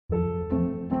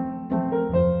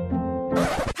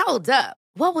Hold up.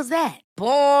 What was that?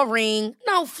 Boring.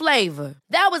 No flavor.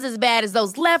 That was as bad as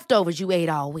those leftovers you ate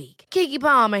all week. Keke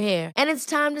Palmer here, and it's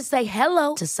time to say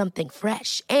hello to something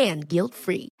fresh and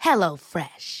guilt-free. Hello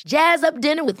Fresh. Jazz up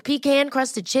dinner with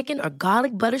pecan-crusted chicken or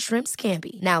garlic butter shrimp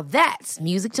scampi. Now that's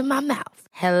music to my mouth.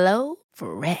 Hello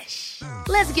Fresh.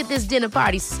 Let's get this dinner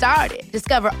party started.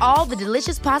 Discover all the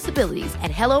delicious possibilities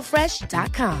at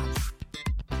hellofresh.com.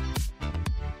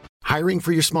 Hiring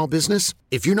for your small business?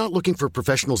 If you're not looking for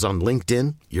professionals on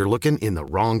LinkedIn, you're looking in the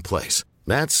wrong place.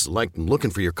 That's like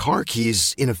looking for your car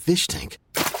keys in a fish tank.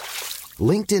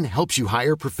 LinkedIn helps you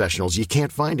hire professionals you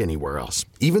can't find anywhere else,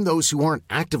 even those who aren't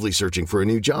actively searching for a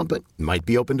new job but might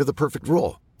be open to the perfect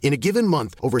role. In a given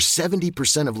month, over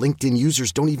 70% of LinkedIn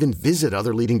users don't even visit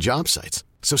other leading job sites.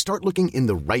 So start looking in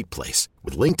the right place.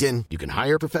 With LinkedIn, you can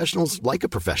hire professionals like a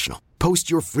professional.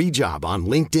 Post your free job on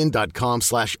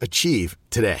linkedin.com/achieve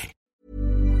today.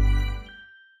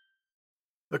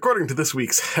 According to this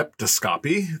week's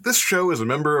Heptoscopy, this show is a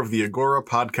member of the Agora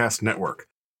Podcast Network,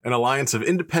 an alliance of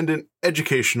independent,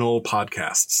 educational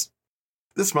podcasts.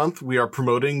 This month, we are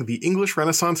promoting the English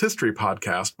Renaissance History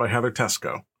podcast by Heather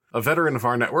Teysko. A veteran of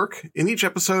our network, in each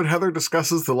episode, Heather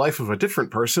discusses the life of a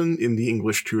different person in the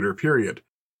English Tudor period.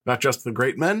 Not just the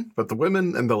great men, but the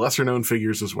women and the lesser-known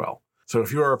figures as well. So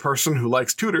if you are a person who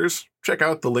likes Tudors, check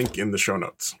out the link in the show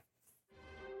notes.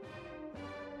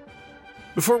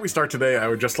 Before we start today, I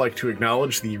would just like to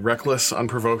acknowledge the reckless,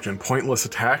 unprovoked, and pointless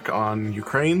attack on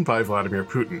Ukraine by Vladimir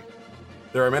Putin.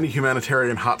 There are many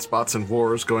humanitarian hotspots and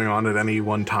wars going on at any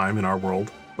one time in our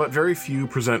world, but very few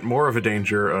present more of a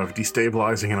danger of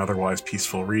destabilizing an otherwise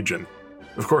peaceful region.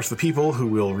 Of course, the people who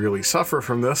will really suffer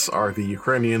from this are the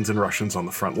Ukrainians and Russians on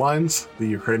the front lines, the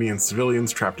Ukrainian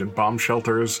civilians trapped in bomb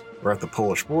shelters, or at the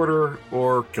Polish border,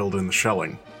 or killed in the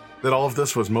shelling. That all of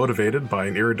this was motivated by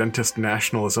an irredentist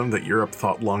nationalism that Europe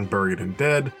thought long buried and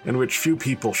dead, and which few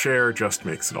people share, just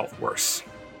makes it all worse.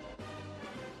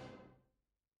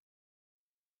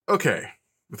 Okay,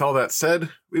 with all that said,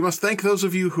 we must thank those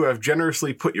of you who have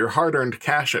generously put your hard-earned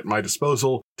cash at my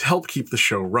disposal to help keep the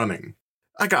show running.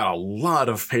 I got a lot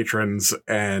of patrons,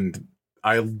 and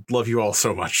I love you all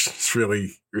so much. It's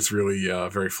really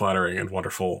very flattering and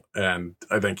wonderful, and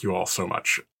I thank you all so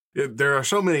much. There are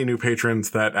so many new patrons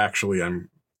that actually I'm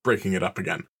breaking it up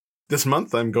again. This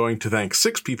month, I'm going to thank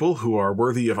 6 people who are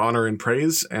worthy of honor and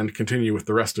praise, and continue with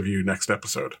the rest of you next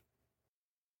episode.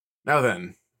 Now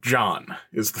then, John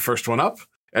is the first one up,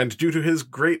 and due to his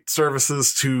great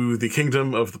services to the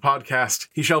kingdom of the podcast,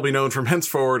 he shall be known from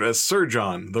henceforward as Sir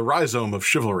John, the rhizome of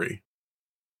chivalry.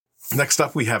 Next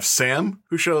up, we have Sam,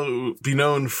 who shall be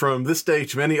known from this day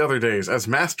to many other days as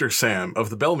Master Sam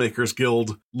of the Bellmakers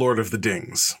Guild, Lord of the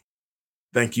Dings.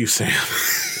 Thank you, Sam.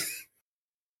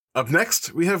 Up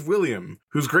next, we have William,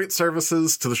 whose great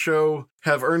services to the show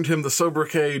have earned him the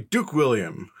sobriquet Duke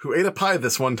William, who ate a pie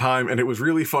this one time, and it was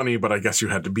really funny, but I guess you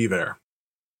had to be there.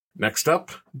 Next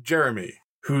up, Jeremy,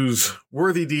 whose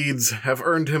worthy deeds have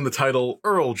earned him the title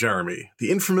Earl Jeremy,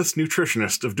 the infamous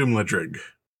nutritionist of Dumladrig.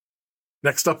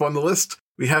 Next up on the list,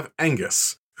 we have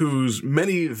Angus, whose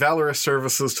many valorous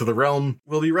services to the realm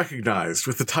will be recognized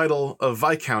with the title of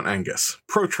Viscount Angus,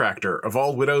 protractor of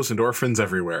all widows and orphans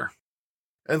everywhere.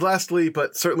 And lastly,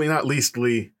 but certainly not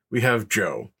leastly, we have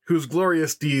Joe, whose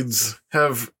glorious deeds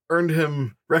have earned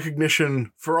him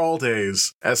recognition for all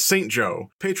days as Saint Joe,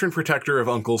 patron protector of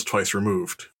uncles twice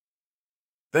removed.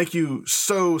 Thank you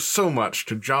so much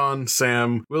to John,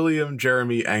 Sam, William,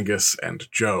 Jeremy, Angus, and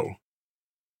Joe.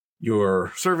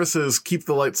 Your services keep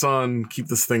the lights on, keep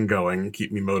this thing going,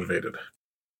 keep me motivated.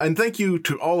 And thank you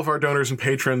to all of our donors and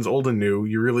patrons, old and new.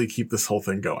 You really keep this whole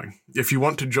thing going. If you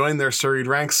want to join their serried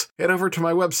ranks, head over to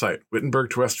my website,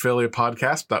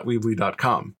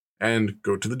 wittenberg-to-Westphalia-podcast.weebly.com, and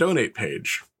go to the donate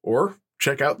page, or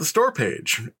check out the store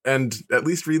page, and at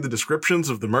least read the descriptions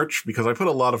of the merch, because I put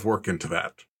a lot of work into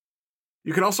that.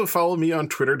 You can also follow me on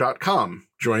twitter.com,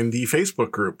 join the Facebook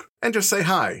group, and just say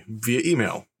hi via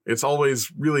email. It's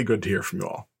always really good to hear from you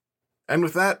all. And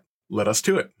with that, let us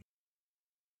to it.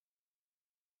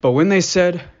 But when they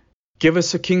said, "Give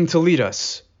us a king to lead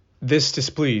us," this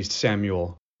displeased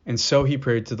Samuel, and so he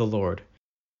prayed to the Lord.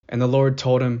 And the Lord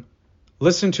told him,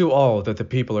 "Listen to all that the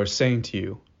people are saying to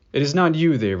you. It is not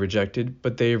you they have rejected,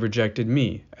 but they have rejected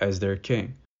me as their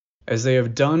king, as they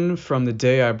have done from the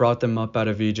day I brought them up out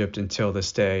of Egypt until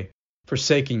this day,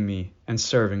 forsaking me and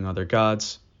serving other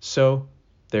gods, so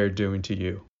they are doing to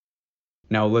you.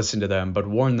 Now listen to them, but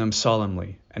warn them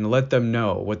solemnly, and let them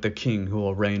know what the king who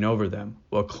will reign over them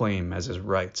will claim as his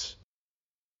rights."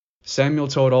 Samuel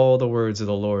told all the words of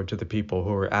the Lord to the people who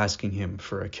were asking him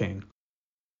for a king.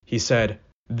 He said,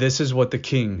 This is what the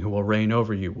king who will reign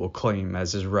over you will claim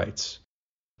as his rights.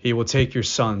 He will take your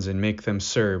sons and make them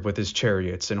serve with his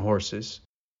chariots and horses,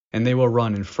 and they will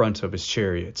run in front of his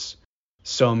chariots.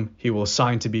 Some he will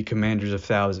assign to be commanders of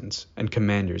thousands and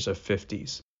commanders of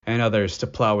 50s, and others to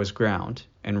plow his ground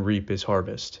and reap his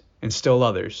harvest, and still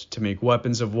others to make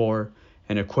weapons of war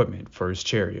and equipment for his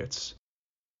chariots.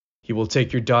 He will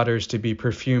take your daughters to be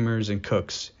perfumers and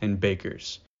cooks and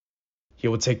bakers. He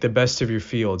will take the best of your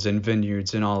fields and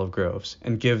vineyards and olive groves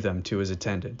and give them to his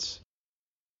attendants.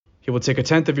 He will take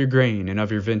 1/10 of your grain and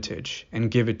of your vintage and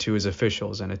give it to his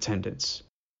officials and attendants.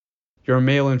 Your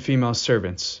male and female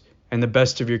servants and the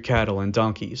best of your cattle and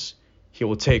donkeys he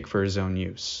will take for his own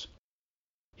use.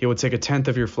 He will take 1/10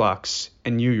 of your flocks,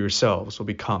 and you yourselves will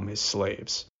become his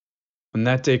slaves. When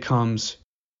that day comes,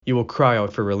 you will cry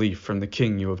out for relief from the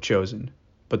king you have chosen,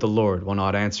 but the Lord will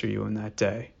not answer you in that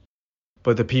day.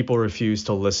 But the people refused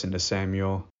to listen to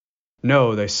Samuel.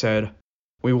 No, they said,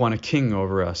 we want a king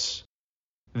over us.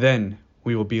 Then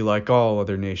we will be like all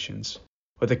other nations,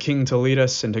 with a king to lead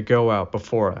us and to go out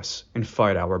before us and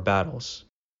fight our battles.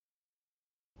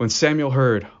 When Samuel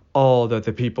heard all that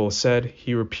the people said,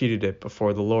 he repeated it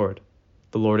before the Lord.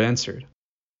 The Lord answered,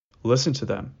 listen to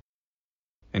them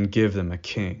and give them a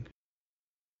king.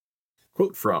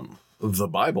 Quote from the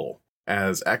Bible,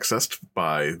 as accessed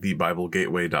by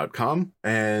thebiblegateway.com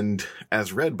and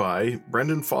as read by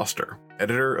Brendan Foster,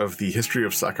 editor of the History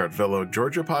of Sakartvelo,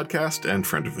 Georgia podcast and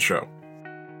friend of the show.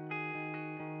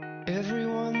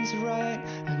 Everyone's right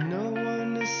and no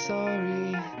one is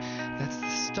sorry. That's the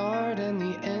start and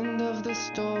the end of the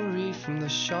story. From the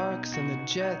Sharks and the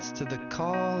Jets to the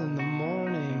call in the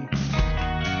morning.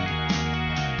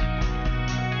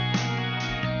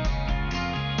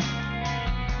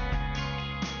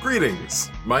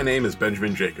 Greetings! My name is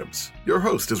Benjamin Jacobs, your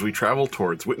host as we travel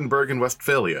towards Wittenberg and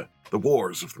Westphalia, the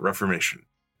Wars of the Reformation.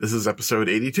 This is episode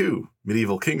 82,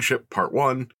 Medieval Kingship, Part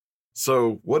 1.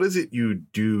 So, what is it you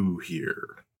do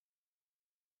here?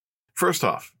 First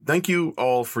off, thank you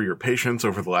all for your patience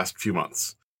over the last few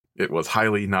months. It was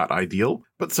highly not ideal,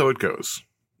 but so it goes.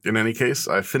 In any case,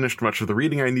 I've finished much of the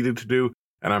reading I needed to do,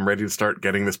 and I'm ready to start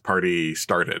getting this party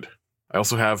started. I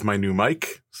also have my new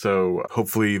mic, so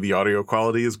hopefully the audio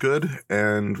quality is good,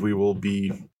 and we will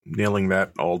be nailing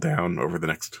that all down over the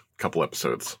next couple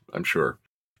episodes, I'm sure,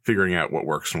 figuring out what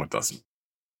works and what doesn't.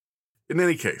 In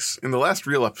any case, in the last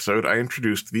real episode, I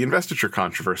introduced the investiture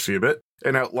controversy a bit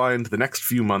and outlined the next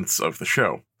few months of the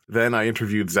show. Then I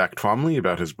interviewed Zach Twomley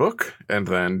about his book, and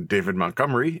then David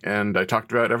Montgomery, and I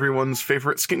talked about everyone's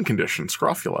favorite skin condition,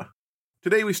 scrofula.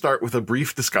 Today we start with a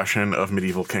brief discussion of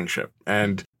medieval kingship,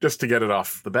 and just to get it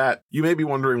off the bat, you may be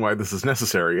wondering why this is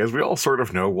necessary, as we all sort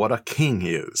of know what a king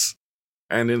is.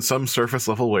 And in some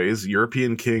surface-level ways,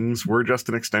 European kings were just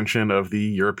an extension of the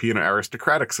European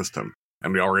aristocratic system,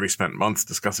 and we already spent months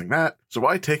discussing that, so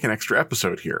why take an extra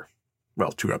episode here?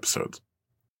 Well, 2 episodes.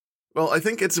 Well, I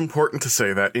think it's important to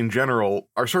say that, in general,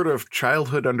 our sort of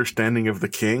childhood understanding of the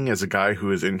king as a guy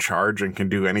who is in charge and can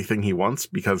do anything he wants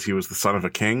because he was the son of a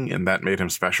king and that made him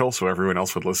special so everyone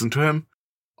else would listen to him,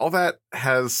 all that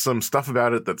has some stuff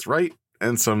about it that's right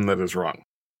and some that is wrong.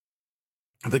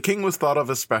 The king was thought of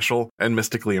as special and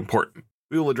mystically important.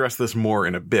 We will address this more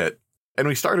in a bit, and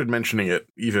we started mentioning it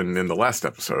even in the last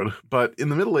episode, but in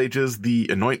the Middle Ages, the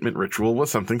anointment ritual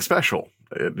was something special.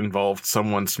 It involved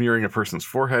someone smearing a person's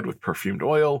forehead with perfumed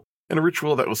oil, and a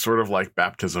ritual that was sort of like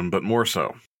baptism, but more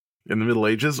so. In the Middle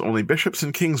Ages, only bishops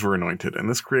and kings were anointed, and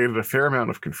this created a fair amount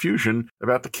of confusion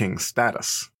about the king's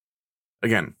status.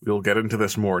 Again, we'll get into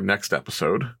this more next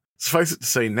episode. Suffice it to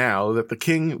say now that the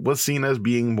king was seen as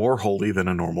being more holy than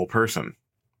a normal person.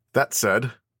 That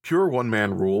said, pure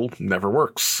one-man rule never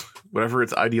works, whatever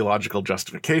its ideological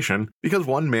justification, because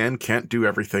one man can't do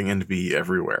everything and be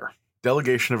everywhere.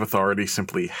 Delegation of authority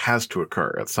simply has to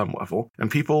occur at some level, and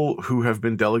people who have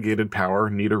been delegated power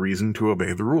need a reason to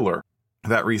obey the ruler.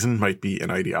 That reason might be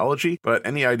an ideology, but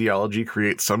any ideology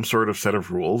creates some sort of set of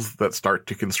rules that start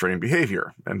to constrain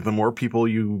behavior, and the more people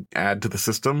you add to the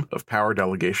system of power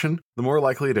delegation, the more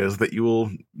likely it is that you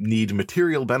will need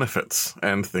material benefits,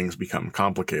 and things become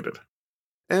complicated.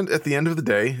 And at the end of the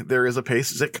day, there is a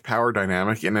basic power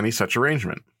dynamic in any such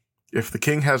arrangement. If the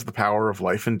king has the power of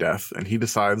life and death, and he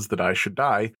decides that I should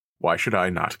die, why should I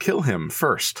not kill him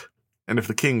first? And if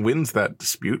the king wins that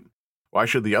dispute, why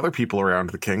should the other people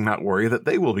around the king not worry that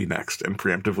they will be next and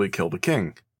preemptively kill the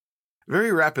king?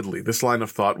 Very rapidly, this line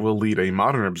of thought will lead a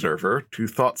modern observer to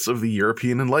thoughts of the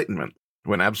European Enlightenment,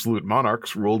 when absolute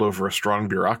monarchs ruled over a strong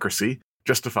bureaucracy,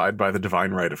 justified by the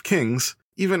divine right of kings,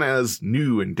 even as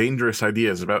new and dangerous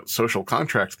ideas about social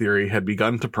contract theory had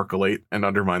begun to percolate and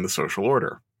undermine the social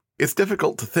order. It's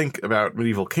difficult to think about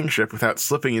medieval kingship without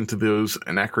slipping into those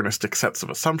anachronistic sets of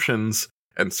assumptions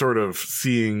and sort of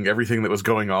seeing everything that was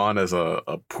going on as a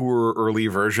poor early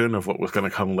version of what was going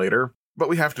to come later. But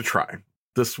we have to try.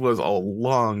 This was a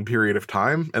long period of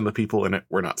time, and the people in it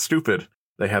were not stupid.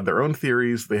 They had their own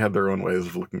theories, they had their own ways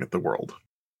of looking at the world.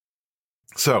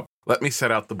 So, let me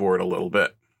set out the board a little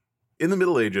bit. In the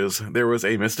Middle Ages, there was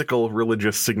a mystical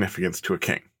religious significance to a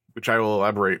king, which I will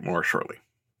elaborate more shortly.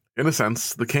 In a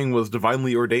sense, the king was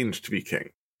divinely ordained to be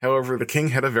king. However, the king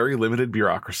had a very limited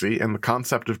bureaucracy, and the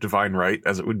concept of divine right,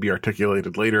 as it would be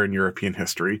articulated later in European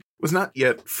history, was not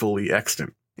yet fully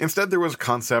extant. Instead, there was a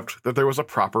concept that there was a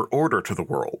proper order to the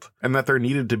world, and that there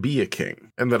needed to be a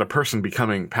king, and that a person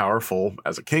becoming powerful,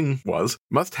 as a king was,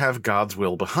 must have God's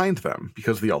will behind them,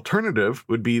 because the alternative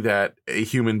would be that a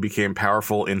human became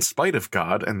powerful in spite of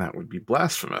God, and that would be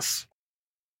blasphemous.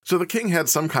 So the king had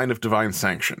some kind of divine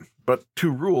sanction, but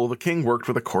to rule, the king worked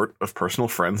with a court of personal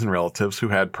friends and relatives who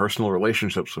had personal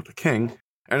relationships with the king,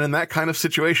 and in that kind of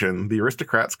situation, the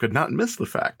aristocrats could not miss the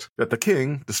fact that the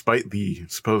king, despite the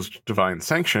supposed divine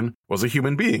sanction, was a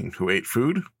human being who ate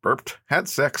food, burped, had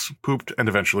sex, pooped, and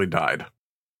eventually died.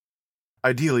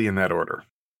 Ideally in that order.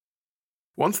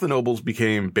 Once the nobles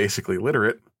became basically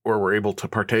literate, or were able to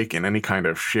partake in any kind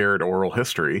of shared oral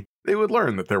history, they would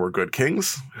learn that there were good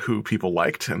kings, who people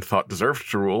liked and thought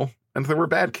deserved to rule, and there were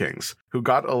bad kings, who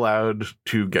got allowed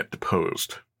to get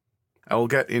deposed. I will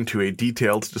get into a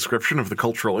detailed description of the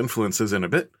cultural influences in a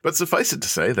bit, but suffice it to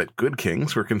say that good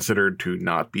kings were considered to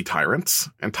not be tyrants,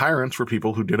 and tyrants were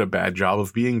people who did a bad job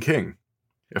of being king.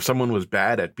 If someone was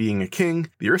bad at being a king,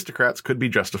 the aristocrats could be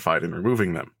justified in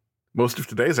removing them. Most of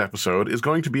today's episode is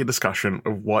going to be a discussion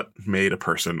of what made a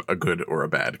person a good or a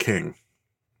bad king.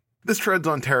 This treads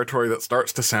on territory that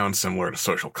starts to sound similar to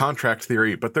social contract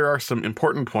theory, but there are some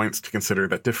important points to consider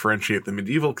that differentiate the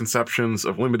medieval conceptions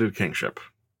of limited kingship.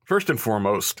 First and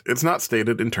foremost, it's not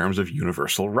stated in terms of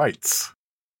universal rights.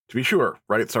 To be sure,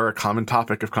 rights are a common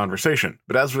topic of conversation,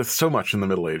 but as with so much in the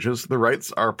Middle Ages, the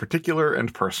rights are particular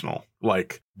and personal,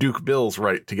 like Duke Bill's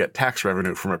right to get tax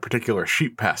revenue from a particular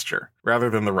sheep pasture, rather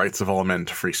than the rights of all men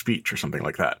to free speech or something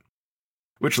like that.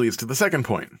 Which leads to the second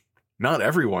point. Not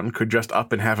everyone could just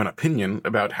up and have an opinion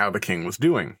about how the king was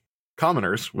doing.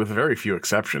 Commoners, with very few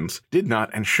exceptions, did not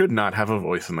and should not have a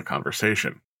voice in the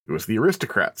conversation. It was the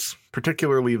aristocrats,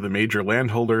 particularly the major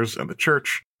landholders and the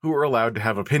church, who were allowed to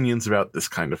have opinions about this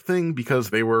kind of thing because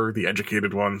they were the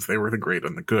educated ones, they were the great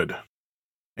and the good.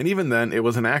 And even then, it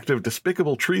was an act of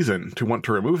despicable treason to want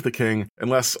to remove the king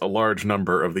unless a large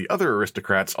number of the other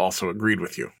aristocrats also agreed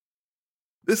with you.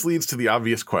 This leads to the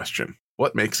obvious question,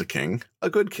 what makes a king a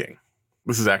good king?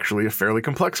 This is actually a fairly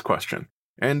complex question,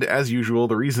 and as usual,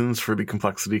 the reasons for the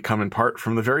complexity come in part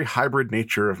from the very hybrid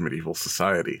nature of medieval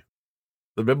society.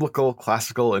 The biblical,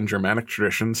 classical, and Germanic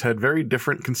traditions had very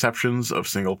different conceptions of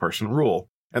single-person rule,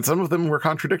 and some of them were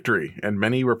contradictory, and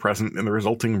many were present in the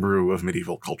resulting brew of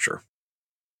medieval culture.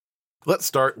 Let's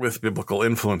start with biblical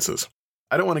influences.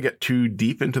 I don't want to get too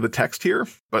deep into the text here,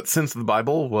 but since the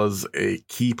Bible was a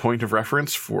key point of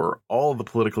reference for all the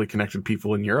politically connected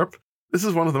people in Europe, this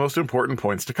is one of the most important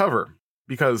points to cover,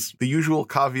 because the usual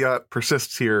caveat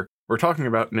persists here. We're talking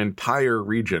about an entire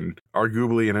region,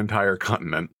 arguably an entire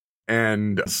continent,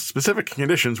 and specific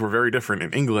conditions were very different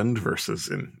in England versus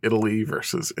in Italy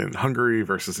versus in Hungary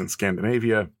versus in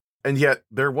Scandinavia. And yet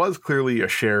there was clearly a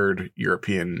shared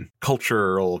European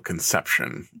cultural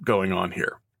conception going on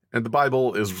here. And the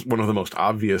Bible is one of the most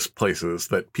obvious places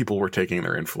that people were taking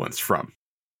their influence from.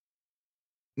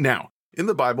 Now, in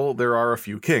the Bible, there are a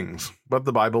few kings, but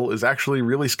the Bible is actually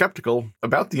really skeptical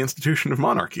about the institution of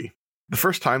monarchy. The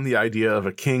first time the idea of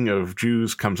a king of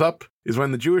Jews comes up is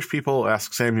when the Jewish people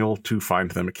ask Samuel to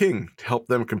find them a king, to help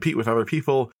them compete with other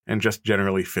people and just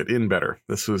generally fit in better.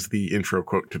 This was the intro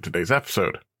quote to today's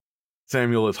episode.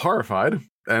 Samuel is horrified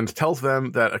and tells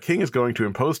them that a king is going to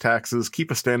impose taxes, keep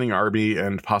a standing army,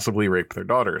 and possibly rape their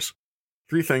daughters.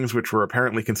 3 things which were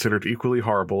apparently considered equally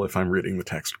horrible if I'm reading the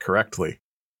text correctly.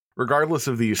 Regardless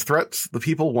of these threats, the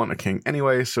people want a king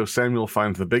anyway, so Samuel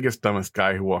finds the biggest, dumbest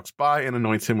guy who walks by and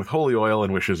anoints him with holy oil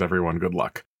and wishes everyone good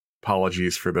luck.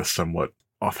 Apologies for this somewhat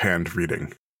offhand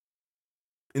reading.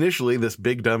 Initially, this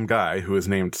big dumb guy, who is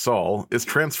named Saul, is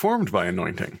transformed by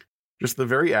anointing. Just the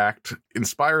very act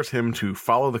inspires him to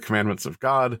follow the commandments of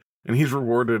God, and he's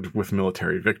rewarded with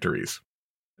military victories.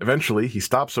 Eventually, he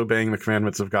stops obeying the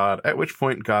commandments of God, at which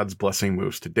point God's blessing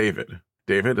moves to David.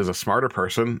 David is a smarter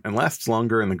person and lasts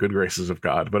longer in the good graces of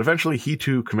God, but eventually he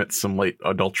too commits some late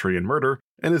adultery and murder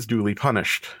and is duly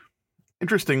punished.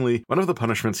 Interestingly, one of the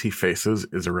punishments he faces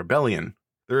is a rebellion.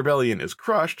 The rebellion is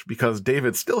crushed because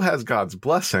David still has God's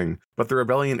blessing, but the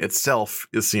rebellion itself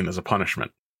is seen as a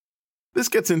punishment. This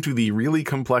gets into the really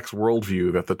complex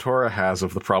worldview that the Torah has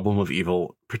of the problem of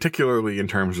evil, particularly in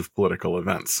terms of political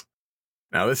events.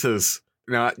 Now,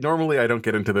 normally I don't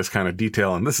get into this kind of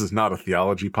detail, and this is not a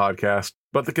theology podcast,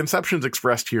 but the conceptions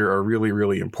expressed here are really,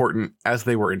 really important as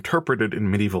they were interpreted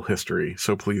in medieval history,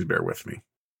 so please bear with me.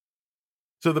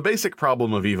 So the basic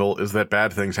problem of evil is that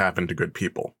bad things happen to good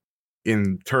people.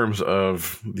 In terms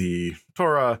of the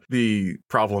Torah, the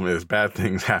problem is bad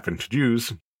things happen to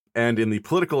Jews, and in the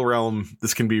political realm,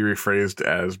 this can be rephrased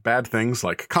as bad things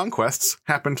like conquests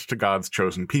happened to God's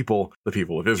chosen people, the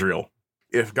people of Israel.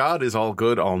 If God is all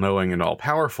good, all-knowing, and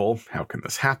all-powerful, how can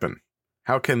this happen?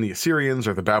 How can the Assyrians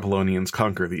or the Babylonians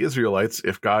conquer the Israelites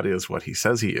if God is what he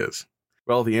says he is?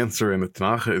 Well, the answer in the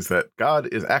Tanakh is that God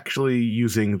is actually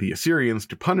using the Assyrians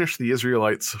to punish the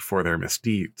Israelites for their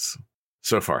misdeeds.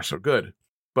 So far, so good.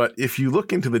 But if you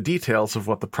look into the details of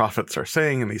what the prophets are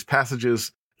saying in these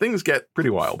passages, things get pretty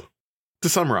wild. To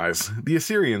summarize, the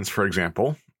Assyrians, for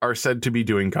example, are said to be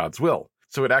doing God's will,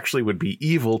 so it actually would be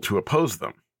evil to oppose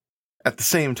them. At the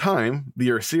same time,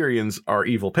 the Assyrians are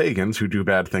evil pagans who do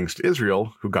bad things to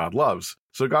Israel, who God loves,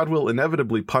 so God will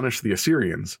inevitably punish the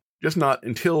Assyrians, just not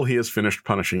until he has finished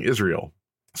punishing Israel.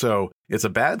 So it's a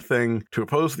bad thing to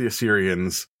oppose the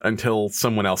Assyrians until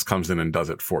someone else comes in and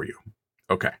does it for you.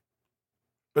 Okay.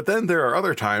 But then there are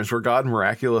other times where God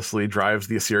miraculously drives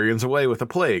the Assyrians away with a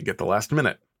plague at the last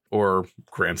minute, or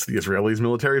grants the Israelis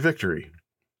military victory.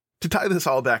 To tie this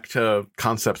all back to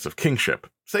concepts of kingship,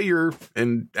 say you're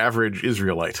an average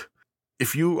Israelite.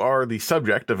 If you are the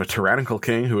subject of a tyrannical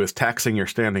king who is taxing your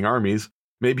standing armies,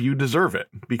 maybe you deserve it,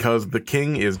 because the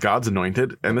king is God's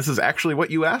anointed, and this is actually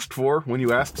what you asked for when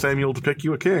you asked Samuel to pick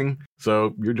you a king,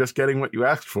 so you're just getting what you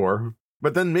asked for.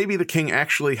 But then maybe the king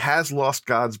actually has lost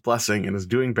God's blessing and is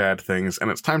doing bad things, and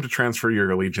it's time to transfer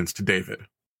your allegiance to David.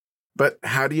 But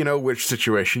how do you know which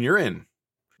situation you're in?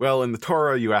 Well, in the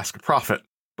Torah, you ask a prophet,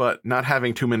 but not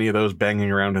having too many of those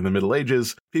banging around in the Middle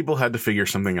Ages, people had to figure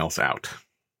something else out.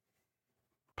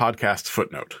 Podcast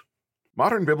footnote.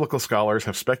 Modern biblical scholars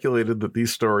have speculated that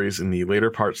these stories in the later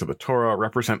parts of the Torah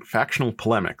represent factional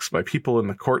polemics by people in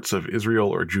the courts of Israel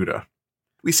or Judah.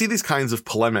 We see these kinds of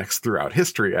polemics throughout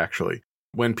history, actually,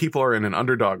 when people are in an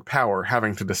underdog power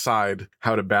having to decide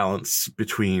how to balance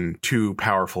between two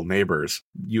powerful neighbors.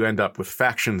 You end up with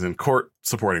factions in court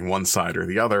supporting one side or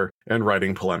the other and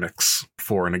writing polemics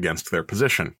for and against their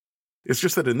position. It's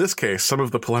just that in this case, some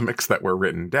of the polemics that were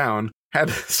written down had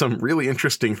some really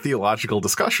interesting theological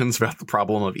discussions about the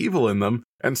problem of evil in them,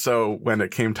 and so when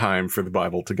it came time for the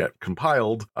Bible to get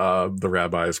compiled, the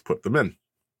rabbis put them in.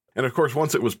 And of course,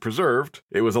 once it was preserved,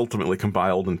 it was ultimately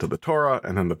compiled into the Torah,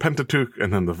 and then the Pentateuch,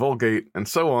 and then the Vulgate, and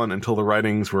so on until the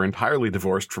writings were entirely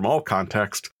divorced from all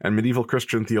context, and medieval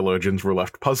Christian theologians were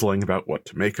left puzzling about what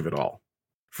to make of it all.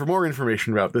 For more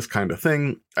information about this kind of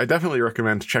thing, I definitely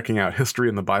recommend checking out History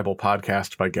in the Bible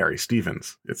podcast by Gary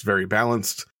Stevens. It's very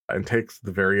balanced and takes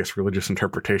the various religious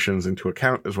interpretations into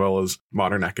account, as well as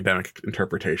modern academic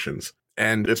interpretations.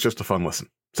 And it's just a fun listen.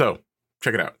 So,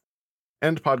 check it out.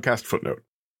 End podcast footnote.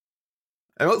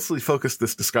 I mostly focused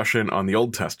this discussion on the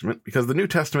Old Testament because the New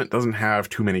Testament doesn't have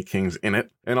too many kings in it,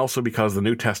 and also because the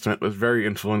New Testament was very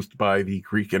influenced by the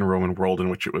Greek and Roman world in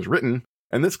which it was written,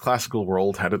 and this classical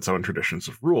world had its own traditions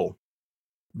of rule.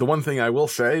 The one thing I will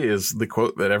say is the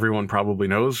quote that everyone probably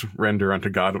knows, render unto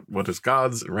God what is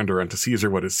God's, and render unto Caesar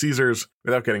what is Caesar's.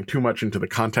 Without getting too much into the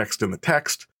context in the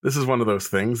text, this is one of those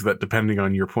things that, depending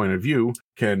on your point of view,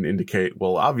 can indicate,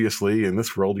 well, obviously, in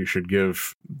this world you should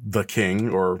give the king,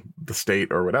 or the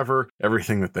state, or whatever,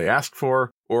 everything that they ask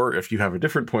for, or if you have a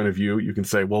different point of view, you can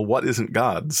say, well, what isn't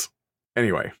God's?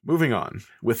 Anyway, moving on.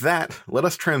 With that, let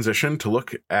us transition to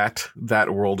look at that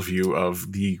worldview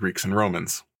of the Greeks and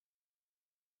Romans.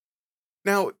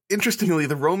 Now, interestingly,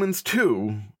 the Romans,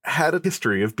 too, had a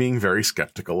history of being very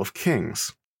skeptical of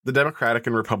kings. The democratic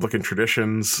and republican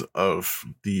traditions of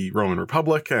the Roman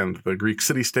Republic and the Greek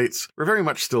city-states were very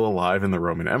much still alive in the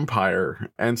Roman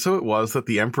Empire, and so it was that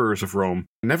the emperors of Rome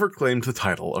never claimed the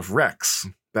title of Rex.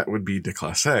 That would be de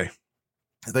classe.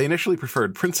 They initially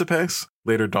preferred Principes,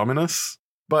 later Dominus,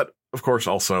 but, of course,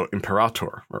 also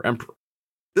Imperator, or Emperor.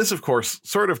 This, of course,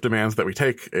 sort of demands that we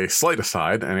take a slight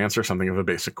aside and answer something of a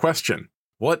basic question.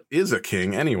 What is a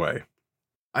king, anyway?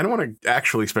 I don't want to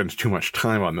actually spend too much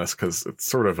time on this because it's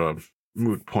sort of a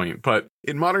moot point, but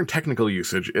in modern technical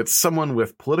usage, it's someone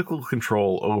with political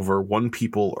control over one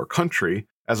people or country,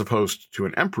 as opposed to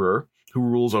an emperor who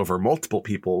rules over multiple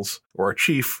peoples, or a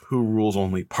chief who rules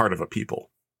only part of a people.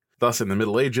 Thus, in the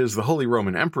Middle Ages, the Holy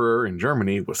Roman Emperor in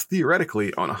Germany was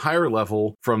theoretically on a higher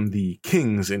level from the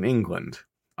kings in England,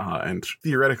 and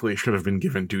theoretically should have been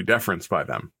given due deference by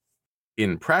them.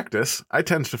 In practice, I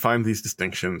tend to find these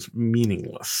distinctions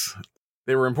meaningless.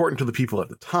 They were important to the people at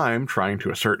the time trying to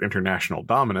assert international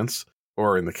dominance,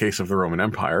 or in the case of the Roman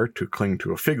Empire, to cling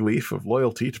to a fig leaf of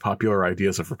loyalty to popular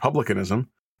ideas of republicanism.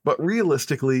 But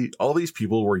realistically, all these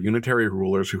people were unitary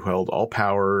rulers who held all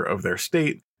power of their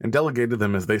state and delegated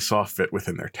them as they saw fit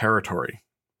within their territory.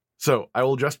 So I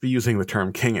will just be using the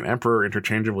term king and emperor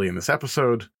interchangeably in this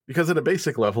episode, because at a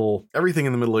basic level, everything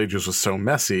in the Middle Ages was so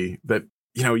messy that,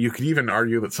 you could even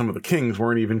argue that some of the kings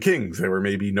weren't even kings. They were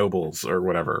maybe nobles or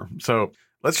whatever. So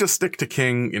let's just stick to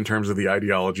king in terms of the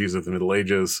ideologies of the Middle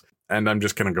Ages, and I'm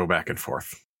just going to go back and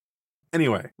forth.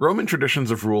 Anyway, Roman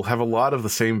traditions of rule have a lot of the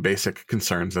same basic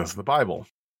concerns as the Bible.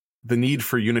 The need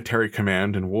for unitary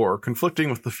command in war conflicting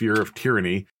with the fear of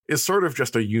tyranny is sort of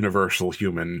just a universal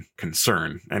human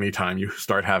concern. Anytime you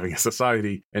start having a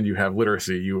society and you have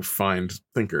literacy, you find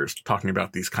thinkers talking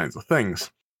about these kinds of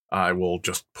things. I will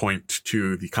just point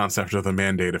to the concept of the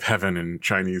mandate of heaven in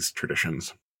Chinese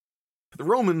traditions. The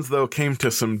Romans, though, came to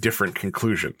some different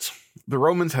conclusions. The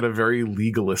Romans had a very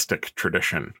legalistic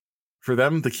tradition. For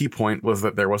them, the key point was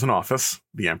that there was an office,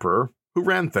 the emperor, who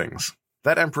ran things.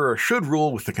 That emperor should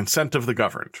rule with the consent of the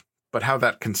governed, but how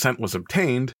that consent was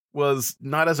obtained was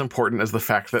not as important as the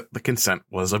fact that the consent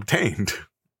was obtained,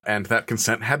 and that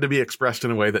consent had to be expressed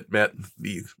in a way that met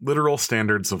the literal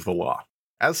standards of the law.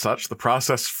 As such, the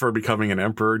process for becoming an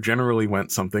emperor generally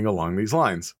went something along these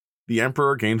lines. The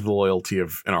emperor gained the loyalty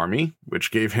of an army,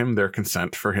 which gave him their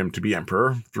consent for him to be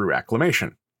emperor through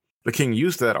acclamation. The king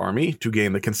used that army to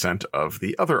gain the consent of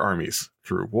the other armies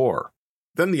through war.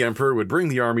 Then the emperor would bring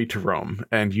the army to Rome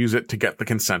and use it to get the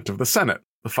consent of the Senate,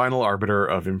 the final arbiter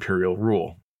of imperial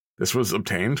rule. This was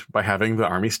obtained by having the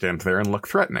army stand there and look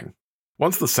threatening.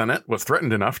 Once the Senate was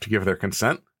threatened enough to give their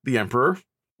consent, the emperor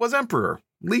was emperor,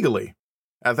 legally.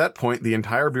 At that point, the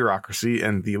entire bureaucracy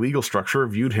and the legal structure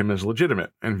viewed him as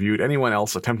legitimate, and viewed anyone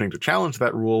else attempting to challenge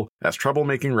that rule as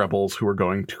troublemaking rebels who were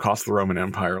going to cost the Roman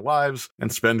Empire lives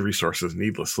and spend resources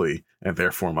needlessly, and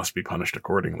therefore must be punished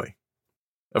accordingly.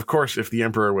 Of course, if the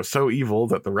emperor was so evil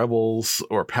that the rebels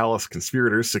or palace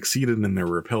conspirators succeeded in their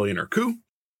rebellion or coup,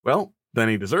 well, then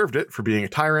he deserved it for being a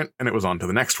tyrant, and it was on to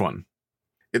the next one.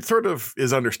 It sort of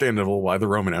is understandable why the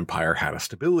Roman Empire had a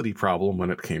stability problem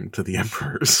when it came to the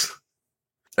emperors.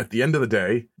 At the end of the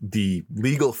day, the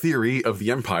legal theory of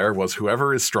the empire was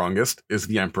whoever is strongest is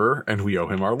the emperor, and we owe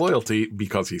him our loyalty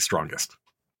because he's strongest.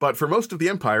 But for most of the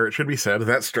empire, it should be said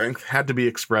that strength had to be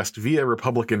expressed via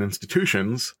republican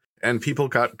institutions, and people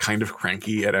got kind of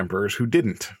cranky at emperors who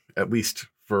didn't, at least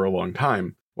for a long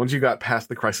time. Once you got past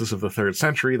the crisis of the 3rd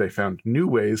century, they found new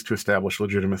ways to establish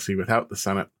legitimacy without the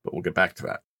Senate, but we'll get back to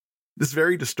that. This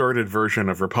very distorted version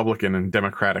of Republican and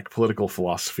Democratic political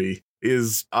philosophy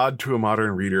is odd to a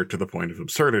modern reader to the point of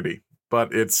absurdity,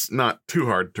 but it's not too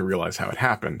hard to realize how it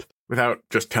happened. Without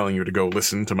just telling you to go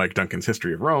listen to Mike Duncan's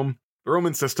History of Rome, the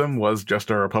Roman system was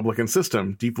just a republican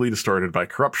system, deeply distorted by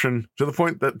corruption, to the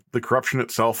point that the corruption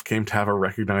itself came to have a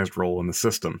recognized role in the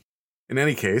system. In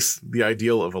any case, the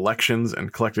ideal of elections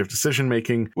and collective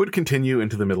decision-making would continue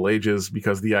into the Middle Ages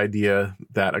because the idea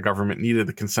that a government needed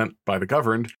the consent by the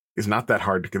governed is not that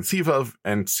hard to conceive of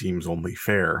and seems only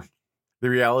fair. The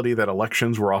reality that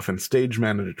elections were often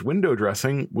stage-managed window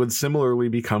dressing would similarly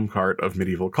become part of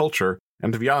medieval culture,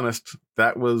 and to be honest,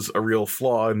 that was a real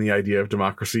flaw in the idea of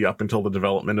democracy up until the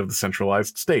development of the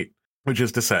centralized state. Which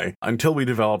is to say, until we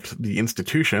developed the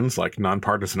institutions like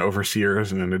nonpartisan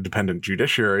overseers and an independent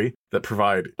judiciary that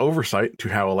provide oversight to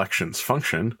how elections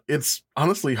function, it's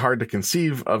honestly hard to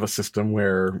conceive of a system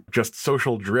where just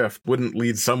social drift wouldn't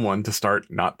lead someone to start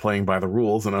not playing by the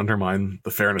rules and undermine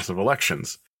the fairness of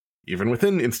elections. Even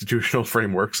within institutional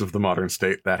frameworks of the modern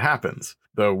state, that happens,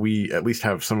 though we at least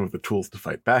have some of the tools to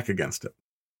fight back against it.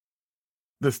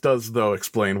 This does, though,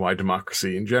 explain why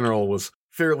democracy in general was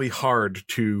fairly hard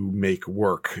to make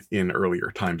work in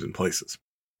earlier times and places.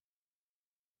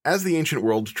 As the ancient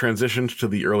world transitioned to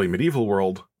the early medieval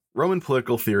world, Roman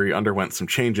political theory underwent some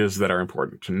changes that are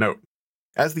important to note.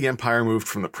 As the empire moved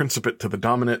from the principate to the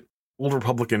dominate, old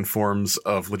republican forms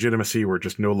of legitimacy were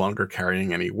just no longer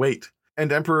carrying any weight,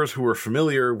 and emperors who were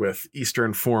familiar with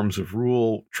Eastern forms of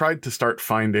rule tried to start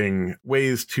finding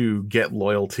ways to get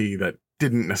loyalty that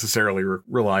didn't necessarily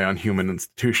rely on human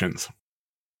institutions.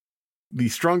 The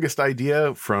strongest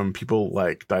idea from people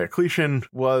like Diocletian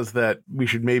was that we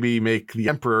should maybe make the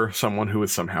emperor someone who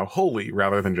is somehow holy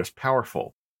rather than just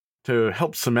powerful, to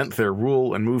help cement their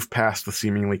rule and move past the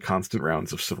seemingly constant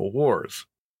rounds of civil wars.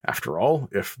 After all,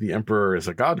 if the emperor is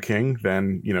a god king,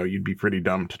 then, you'd be pretty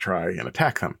dumb to try and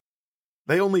attack them.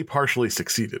 They only partially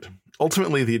succeeded.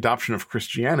 Ultimately, the adoption of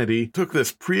Christianity took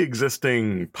this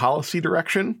pre-existing policy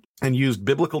direction and used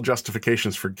biblical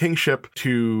justifications for kingship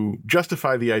to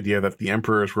justify the idea that the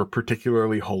emperors were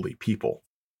particularly holy people.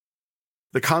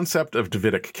 The concept of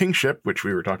Davidic kingship, which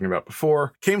we were talking about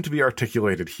before, came to be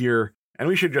articulated here, and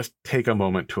we should just take a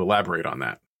moment to elaborate on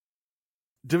that.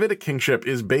 Davidic kingship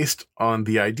is based on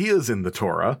the ideas in the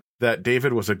Torah that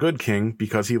David was a good king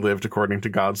because he lived according to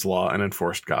God's law and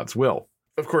enforced God's will.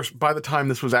 Of course, by the time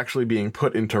this was actually being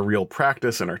put into real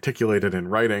practice and articulated in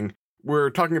writing, we're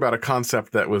talking about a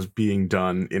concept that was being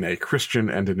done in a Christian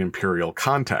and an imperial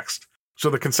context. So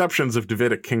the conceptions of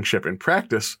Davidic kingship in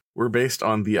practice were based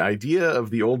on the idea of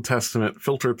the Old Testament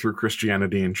filtered through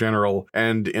Christianity in general,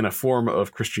 and in a form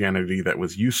of Christianity that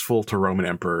was useful to Roman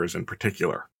emperors in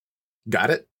particular. Got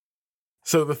it?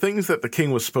 So the things that the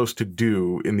king was supposed to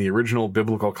do in the original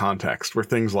biblical context were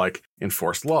things like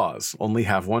enforce laws, only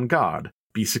have one God,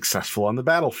 be successful on the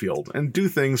battlefield, and do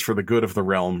things for the good of the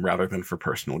realm rather than for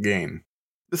personal gain.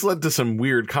 This led to some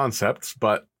weird concepts,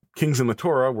 but kings in the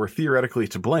Torah were theoretically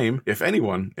to blame if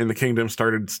anyone in the kingdom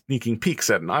started sneaking peeks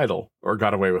at an idol or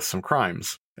got away with some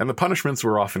crimes, and the punishments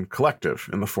were often collective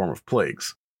in the form of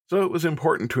plagues. So it was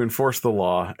important to enforce the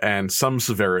law, and some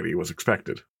severity was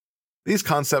expected. These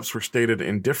concepts were stated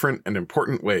in different and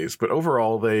important ways, but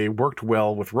overall they worked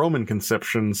well with Roman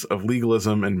conceptions of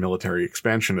legalism and military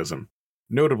expansionism.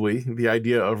 Notably, the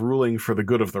idea of ruling for the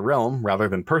good of the realm rather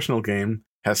than personal gain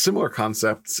has similar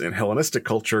concepts in Hellenistic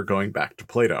culture going back to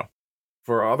Plato.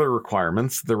 For other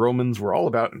requirements, the Romans were all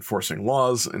about enforcing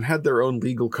laws and had their own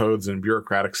legal codes and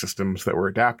bureaucratic systems that were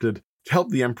adapted to help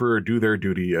the emperor do their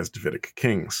duty as Davidic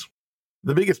kings.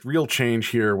 The biggest real change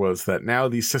here was that now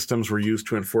these systems were used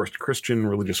to enforce Christian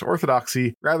religious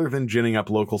orthodoxy rather than ginning up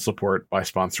local support by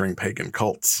sponsoring pagan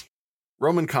cults.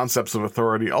 Roman concepts of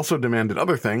authority also demanded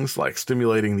other things like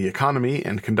stimulating the economy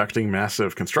and conducting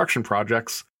massive construction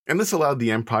projects, and this allowed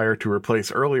the empire to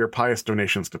replace earlier pious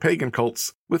donations to pagan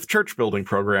cults with church-building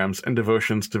programs and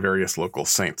devotions to various local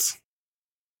saints.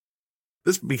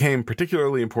 This became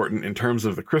particularly important in terms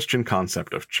of the Christian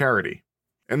concept of charity.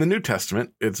 In the New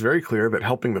Testament, it's very clear that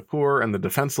helping the poor and the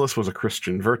defenseless was a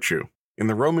Christian virtue. In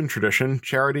the Roman tradition,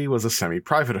 charity was a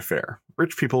semi-private affair.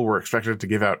 Rich people were expected to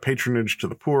give out patronage to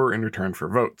the poor in return for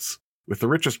votes, with the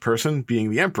richest person being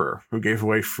the emperor, who gave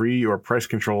away free or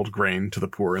price-controlled grain to the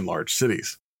poor in large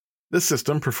cities. This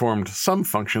system performed some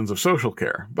functions of social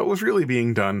care, but was really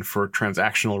being done for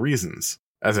transactional reasons,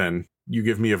 as in, you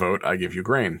give me a vote, I give you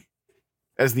grain.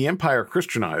 As the empire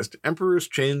Christianized, emperors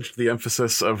changed the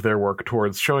emphasis of their work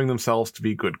towards showing themselves to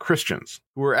be good Christians,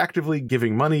 who were actively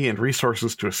giving money and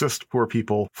resources to assist poor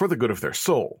people for the good of their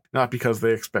soul, not because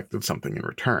they expected something in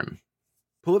return.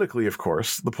 Politically, of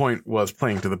course, the point was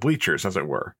playing to the bleachers, as it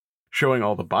were, showing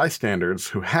all the bystanders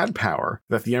who had power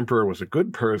that the emperor was a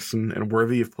good person and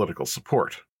worthy of political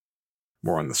support.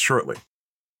 More on this shortly.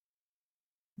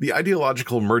 The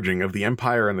ideological merging of the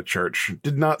empire and the church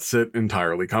did not sit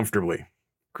entirely comfortably.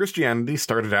 Christianity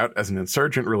started out as an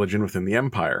insurgent religion within the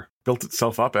empire, built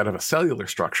itself up out of a cellular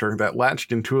structure that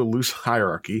latched into a loose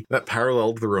hierarchy that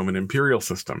paralleled the Roman imperial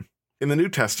system. In the New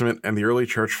Testament and the early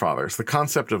church fathers, the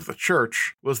concept of the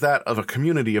church was that of a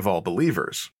community of all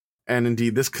believers. And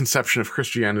indeed, this conception of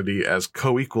Christianity as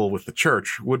co-equal with the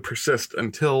church would persist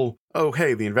until,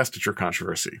 the investiture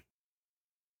controversy.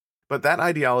 But that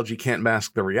ideology can't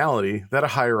mask the reality that a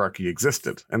hierarchy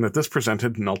existed, and that this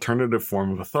presented an alternative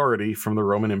form of authority from the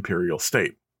Roman imperial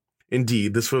state.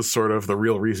 Indeed, this was sort of the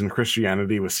real reason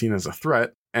Christianity was seen as a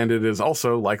threat, and it is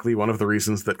also likely one of the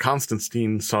reasons that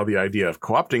Constantine saw the idea of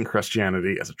co-opting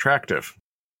Christianity as attractive.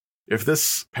 If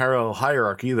this parallel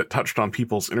hierarchy that touched on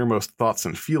people's innermost thoughts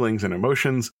and feelings and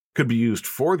emotions could be used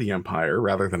for the empire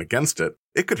rather than against it,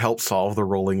 it could help solve the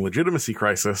rolling legitimacy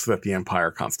crisis that the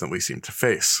empire constantly seemed to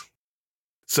face.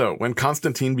 So, when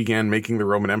Constantine began making the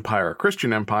Roman Empire a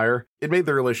Christian empire, it made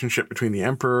the relationship between the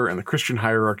emperor and the Christian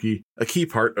hierarchy a key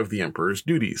part of the emperor's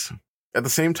duties. At the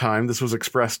same time, this was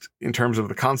expressed in terms of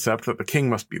the concept that the king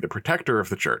must be the protector of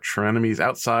the church from enemies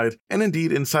outside and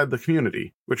indeed inside the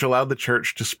community, which allowed the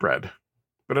church to spread.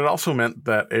 But it also meant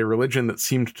that a religion that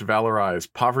seemed to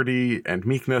valorize poverty and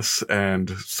meekness and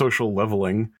social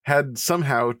leveling had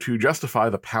somehow to justify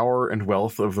the power and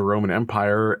wealth of the Roman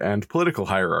Empire and political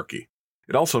hierarchy.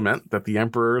 It also meant that the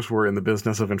emperors were in the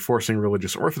business of enforcing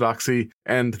religious orthodoxy,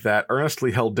 and that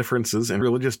earnestly held differences in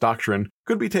religious doctrine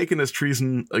could be taken as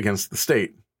treason against the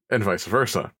state, and vice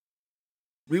versa.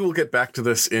 We will get back to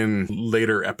this in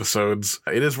later episodes.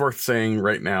 It is worth saying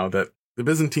right now that The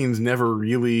Byzantines never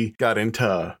really got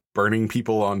into burning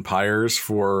people on pyres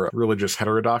for religious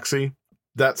heterodoxy.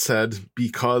 That said,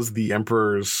 because the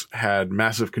emperors had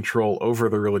massive control over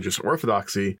the religious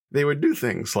orthodoxy, they would do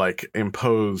things like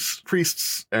impose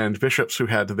priests and bishops who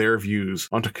had their views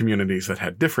onto communities that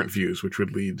had different views, which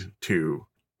would lead to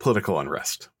political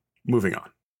unrest. Moving on.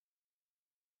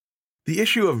 The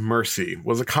issue of mercy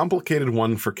was a complicated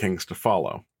one for kings to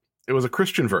follow. It was a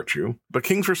Christian virtue, but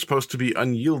kings were supposed to be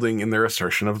unyielding in their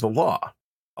assertion of the law.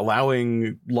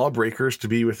 Allowing lawbreakers to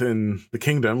be within the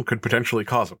kingdom could potentially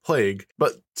cause a plague,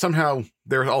 but somehow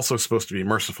they're also supposed to be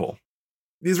merciful.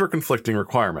 These were conflicting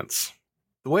requirements.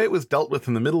 The way it was dealt with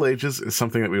in the Middle Ages is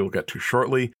something that we will get to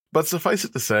shortly, but suffice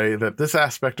it to say that this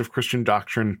aspect of Christian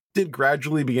doctrine did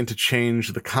gradually begin to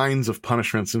change the kinds of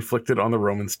punishments inflicted on the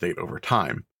Roman state over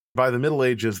time. By the Middle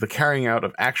Ages, the carrying out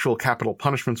of actual capital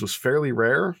punishments was fairly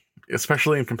rare,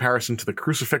 especially in comparison to the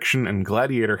crucifixion and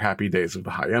gladiator-happy days of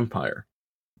the High Empire.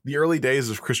 The early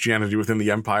days of Christianity within the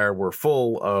empire were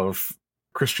full of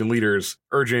Christian leaders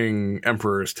urging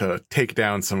emperors to take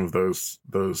down some of those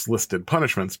listed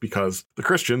punishments because the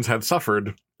Christians had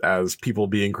suffered as people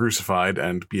being crucified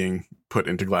and being put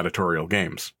into gladiatorial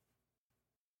games.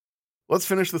 Let's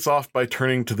finish this off by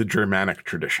turning to the Germanic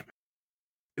tradition.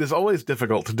 It is always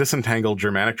difficult to disentangle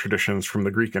Germanic traditions from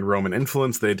the Greek and Roman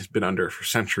influence they'd been under for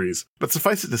centuries, but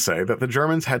suffice it to say that the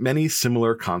Germans had many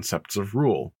similar concepts of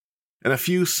rule, and a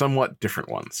few somewhat different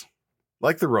ones.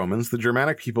 Like the Romans, the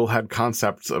Germanic people had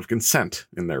concepts of consent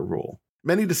in their rule.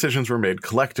 Many decisions were made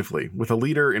collectively, with a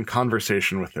leader in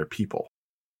conversation with their people.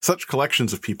 Such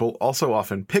collections of people also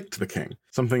often picked the king,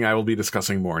 something I will be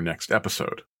discussing more next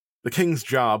episode. The king's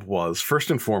job was,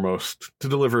 first and foremost, to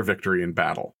deliver victory in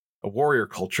battle. A warrior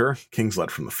culture, kings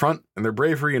led from the front, and their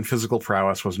bravery and physical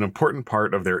prowess was an important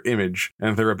part of their image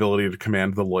and their ability to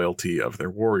command the loyalty of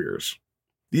their warriors.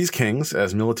 These kings,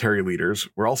 as military leaders,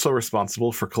 were also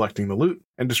responsible for collecting the loot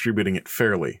and distributing it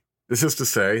fairly. This is to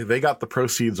say, they got the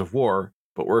proceeds of war,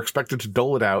 but were expected to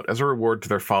dole it out as a reward to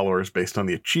their followers based on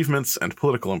the achievements and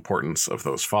political importance of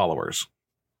those followers.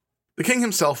 The king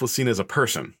himself was seen as a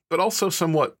person, but also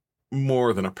somewhat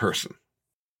more than a person.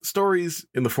 Stories,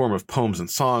 in the form of poems and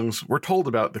songs, were told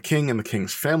about the king and the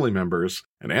king's family members,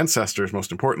 and ancestors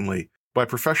most importantly, by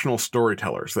professional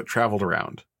storytellers that traveled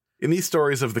around. In these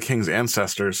stories of the king's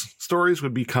ancestors, stories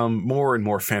would become more and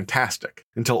more fantastic,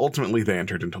 until ultimately they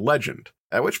entered into legend,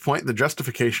 at which point the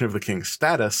justification of the king's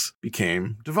status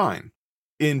became divine.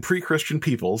 In pre-Christian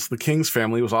peoples, the king's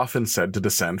family was often said to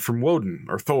descend from Woden,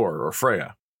 or Thor, or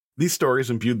Freya. These stories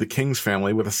imbued the king's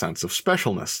family with a sense of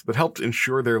specialness that helped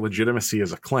ensure their legitimacy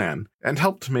as a clan, and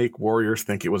helped make warriors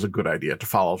think it was a good idea to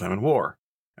follow them in war.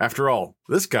 After all,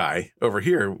 this guy, over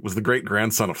here, was the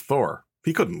great-grandson of Thor.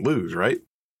 He couldn't lose, right?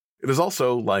 It is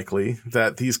also likely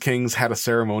that these kings had a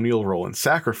ceremonial role in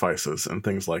sacrifices and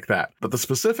things like that, but the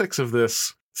specifics of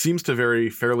this seems to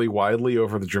vary fairly widely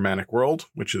over the Germanic world,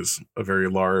 which is a very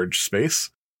large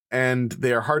space, and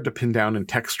they are hard to pin down in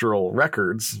textual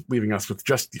records, leaving us with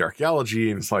just the archaeology,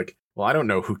 and it's like, well, I don't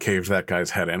know who caved that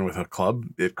guy's head in with a club.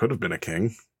 It could have been a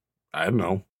king. I don't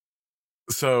know.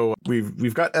 So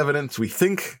we've got evidence. We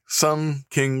think some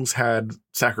kings had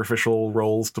sacrificial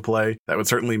roles to play. That would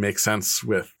certainly make sense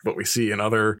with what we see in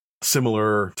other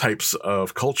similar types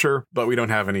of culture, but we don't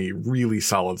have any really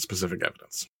solid specific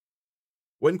evidence.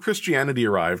 When Christianity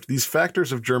arrived, these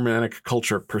factors of Germanic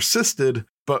culture persisted,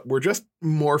 but were just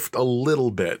morphed a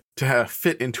little bit to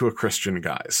fit into a Christian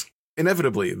guise.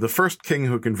 Inevitably, the first king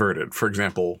who converted, for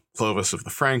example, Clovis of the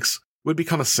Franks, would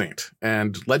become a saint,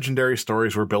 and legendary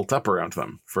stories were built up around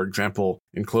them. For example,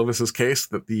 in Clovis's case,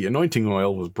 that the anointing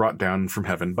oil was brought down from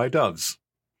heaven by doves.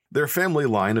 Their family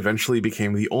line eventually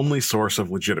became the only source of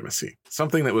legitimacy,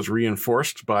 something that was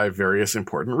reinforced by various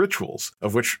important rituals,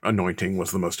 of which anointing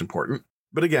was the most important.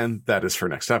 But again, that is for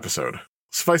next episode.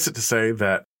 Suffice it to say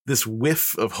that this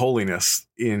whiff of holiness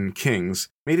in kings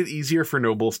made it easier for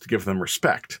nobles to give them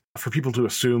respect, for people to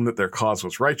assume that their cause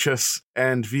was righteous,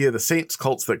 and via the saints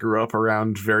cults that grew up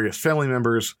around various family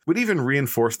members, would even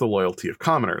reinforce the loyalty of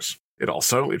commoners. It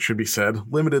also, it should be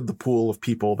said, limited the pool of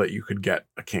people that you could get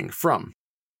a king from.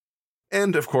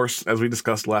 And, of course, as we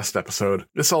discussed last episode,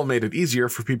 this all made it easier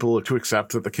for people to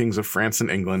accept that the kings of France and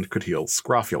England could heal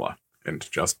scrofula, and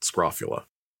just scrofula.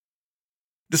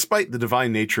 Despite the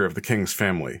divine nature of the king's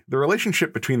family, the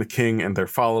relationship between the king and their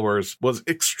followers was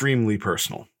extremely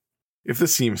personal. If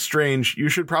this seems strange, you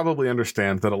should probably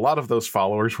understand that a lot of those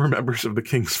followers were members of the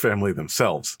king's family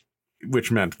themselves,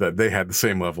 which meant that they had the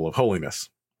same level of holiness.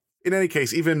 In any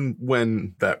case, even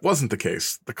when that wasn't the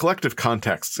case, the collective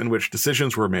contexts in which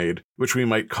decisions were made, which we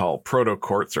might call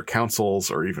proto-courts or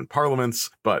councils or even parliaments,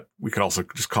 but we could also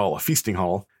just call a feasting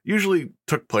hall, usually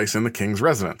took place in the king's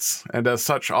residence, and as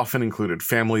such often included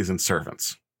families and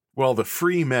servants. While the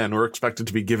free men were expected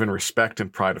to be given respect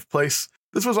and pride of place,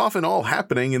 this was often all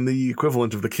happening in the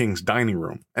equivalent of the king's dining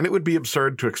room, and it would be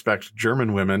absurd to expect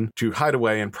German women to hide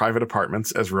away in private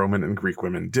apartments as Roman and Greek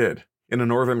women did. In a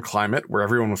northern climate where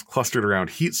everyone was clustered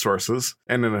around heat sources,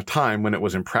 and in a time when it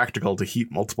was impractical to heat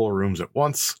multiple rooms at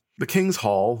once, the king's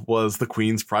hall was the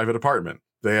queen's private apartment.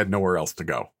 They had nowhere else to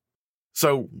go.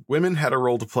 So women had a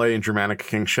role to play in Germanic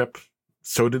kingship.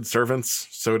 So did servants.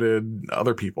 So did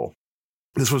other people.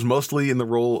 This was mostly in the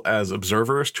role as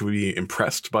observers to be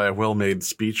impressed by a well-made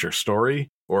speech or story,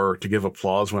 or to give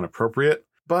applause when appropriate,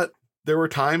 but there were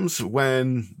times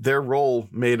when their role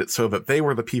made it so that they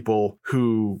were the people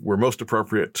who were most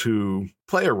appropriate to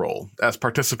play a role as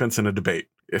participants in a debate,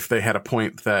 if they had a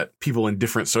point that people in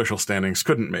different social standings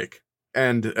couldn't make.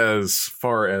 And as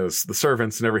far as the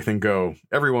servants and everything go,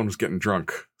 everyone was getting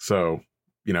drunk. So,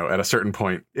 at a certain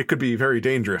point, it could be very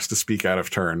dangerous to speak out of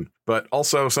turn. But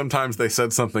also, sometimes they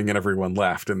said something and everyone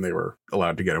laughed and they were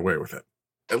allowed to get away with it.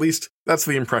 At least, that's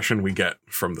the impression we get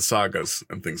from the sagas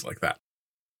and things like that.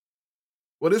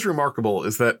 What is remarkable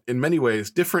is that, in many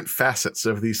ways, different facets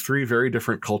of these three very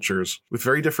different cultures, with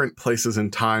very different places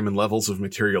in time and levels of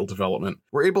material development,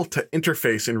 were able to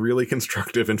interface in really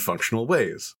constructive and functional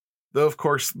ways. Though, of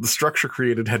course, the structure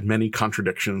created had many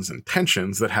contradictions and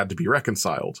tensions that had to be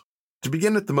reconciled. To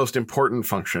begin at the most important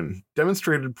function,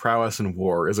 demonstrated prowess in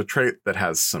war is a trait that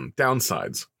has some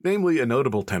downsides, namely a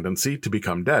notable tendency to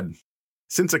become dead.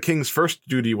 Since a king's first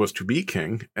duty was to be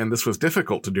king, and this was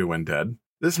difficult to do when dead,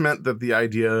 this meant that the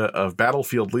idea of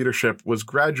battlefield leadership was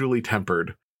gradually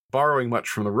tempered, borrowing much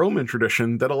from the Roman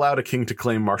tradition that allowed a king to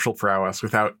claim martial prowess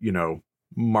without,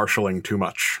 marshaling too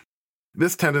much.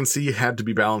 This tendency had to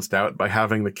be balanced out by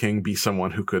having the king be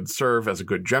someone who could serve as a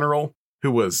good general,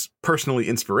 who was personally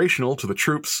inspirational to the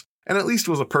troops, and at least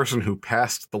was a person who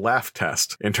passed the laugh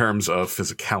test in terms of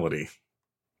physicality.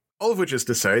 All of which is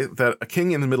to say that a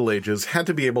king in the Middle Ages had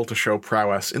to be able to show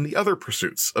prowess in the other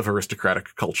pursuits of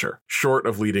aristocratic culture, short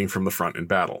of leading from the front in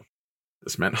battle.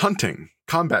 This meant hunting,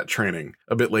 combat training,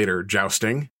 a bit later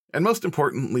jousting, and most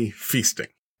importantly, feasting.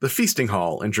 The feasting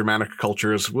hall in Germanic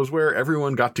cultures was where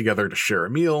everyone got together to share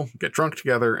a meal, get drunk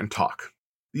together, and talk.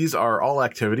 These are all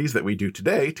activities that we do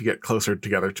today to get closer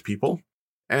together to people,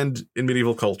 and in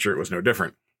medieval culture it was no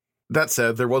different. That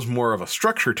said, there was more of a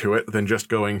structure to it than just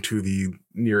going to the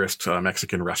nearest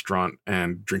Mexican restaurant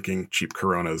and drinking cheap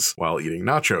Coronas while eating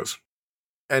nachos.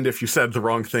 And if you said the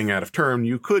wrong thing out of turn,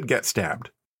 you could get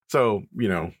stabbed. So,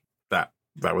 that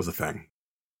was a thing.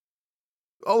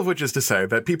 All of which is to say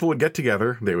that people would get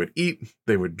together, they would eat,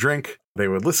 they would drink, they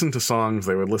would listen to songs,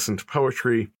 they would listen to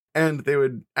poetry, and they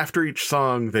would, after each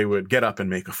song, they would get up and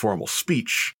make a formal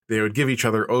speech. They would give each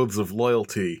other oaths of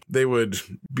loyalty. They would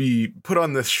be put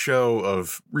on this show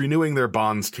of renewing their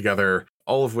bonds together,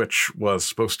 all of which was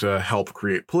supposed to help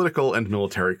create political and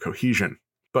military cohesion,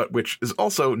 but which is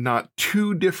also not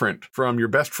too different from your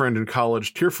best friend in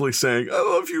college tearfully saying, "I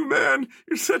love you, man.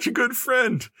 You're such a good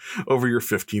friend," over your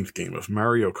 15th game of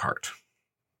Mario Kart.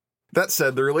 That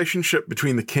said, the relationship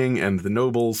between the king and the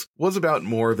nobles was about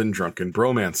more than drunken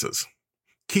bromances.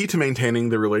 Key to maintaining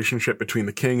the relationship between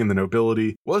the king and the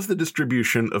nobility was the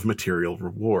distribution of material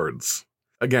rewards.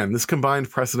 Again, this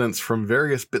combined precedents from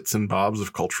various bits and bobs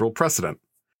of cultural precedent.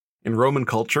 In Roman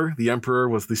culture, the emperor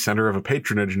was the center of a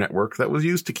patronage network that was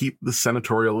used to keep the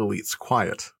senatorial elites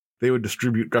quiet. They would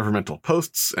distribute governmental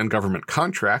posts and government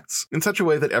contracts in such a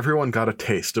way that everyone got a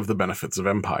taste of the benefits of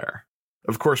empire.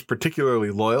 Of course,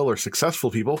 particularly loyal or successful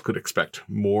people could expect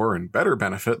more and better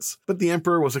benefits, but the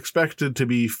emperor was expected to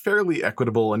be fairly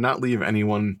equitable and not leave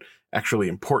anyone actually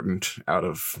important out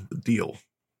of the deal.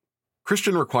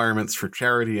 Christian requirements for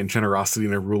charity and generosity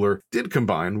in a ruler did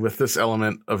combine with this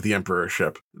element of the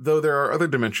emperorship, though there are other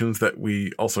dimensions that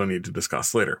we also need to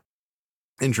discuss later.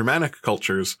 In Germanic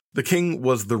cultures, the king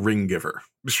was the ring giver,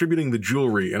 distributing the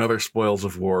jewelry and other spoils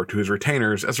of war to his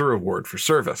retainers as a reward for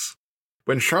service.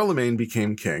 When Charlemagne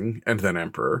became king, and then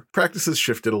emperor, practices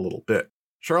shifted a little bit.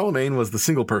 Charlemagne was the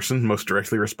single person most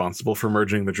directly responsible for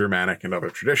merging the Germanic and other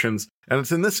traditions, and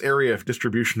it's in this area of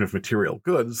distribution of material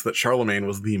goods that Charlemagne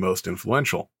was the most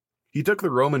influential. He took the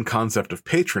Roman concept of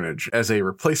patronage as a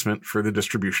replacement for the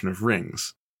distribution of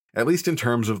rings, at least in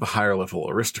terms of the higher-level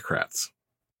aristocrats.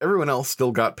 Everyone else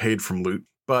still got paid from loot,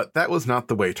 but that was not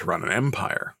the way to run an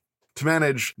empire. To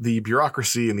manage the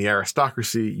bureaucracy and the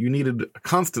aristocracy, you needed a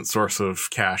constant source of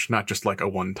cash, not just like a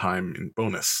one-time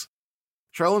bonus.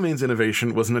 Charlemagne's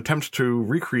innovation was an attempt to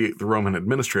recreate the Roman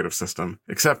administrative system,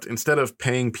 except instead of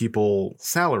paying people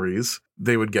salaries,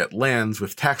 they would get lands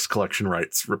with tax collection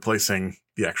rights replacing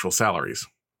the actual salaries.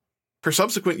 For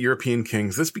subsequent European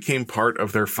kings, this became part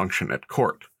of their function at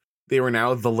court. They were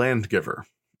now the land giver.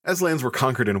 As lands were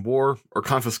conquered in war, or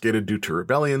confiscated due to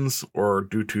rebellions, or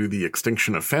due to the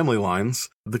extinction of family lines,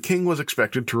 the king was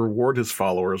expected to reward his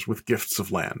followers with gifts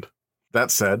of land. That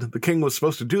said, the king was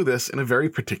supposed to do this in a very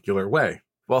particular way.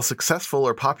 While successful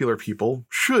or popular people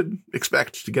should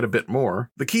expect to get a bit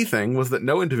more, the key thing was that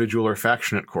no individual or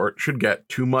faction at court should get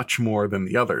too much more than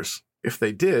the others. If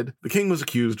they did, the king was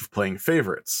accused of playing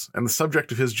favorites, and the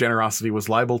subject of his generosity was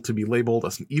liable to be labeled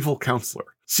as an evil counselor,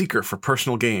 seeker for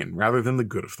personal gain rather than the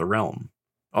good of the realm.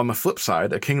 On the flip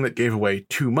side, a king that gave away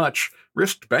too much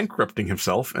risked bankrupting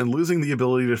himself and losing the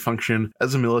ability to function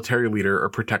as a military leader or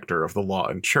protector of the law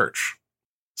and church.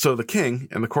 So the king,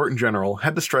 and the court in general,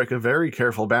 had to strike a very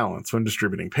careful balance when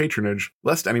distributing patronage,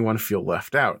 lest anyone feel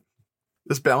left out.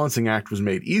 This balancing act was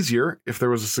made easier if there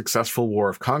was a successful war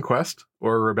of conquest,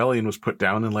 or a rebellion was put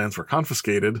down and lands were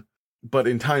confiscated, but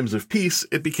in times of peace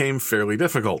it became fairly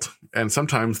difficult, and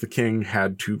sometimes the king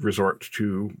had to resort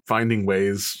to finding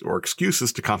ways or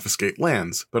excuses to confiscate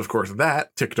lands. But of course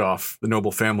that ticked off the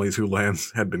noble families whose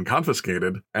lands had been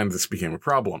confiscated, and this became a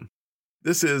problem.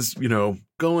 This is,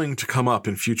 going to come up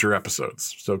in future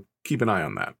episodes, so keep an eye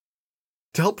on that.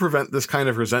 To help prevent this kind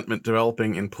of resentment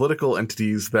developing in political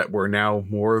entities that were now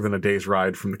more than a day's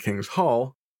ride from the king's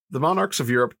hall, the monarchs of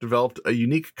Europe developed a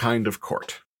unique kind of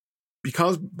court.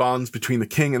 Because bonds between the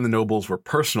king and the nobles were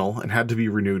personal and had to be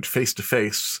renewed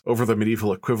face-to-face over the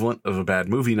medieval equivalent of a bad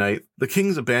movie night, the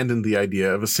kings abandoned the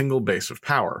idea of a single base of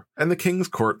power, and the king's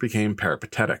court became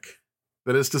peripatetic.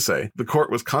 That is to say, the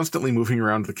court was constantly moving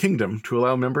around the kingdom to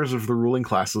allow members of the ruling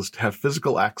classes to have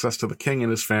physical access to the king and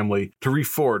his family, to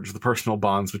reforge the personal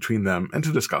bonds between them, and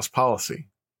to discuss policy.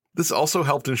 This also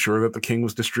helped ensure that the king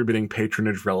was distributing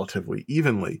patronage relatively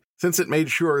evenly, since it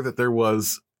made sure that there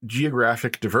was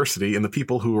geographic diversity in the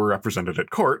people who were represented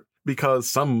at court, because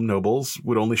some nobles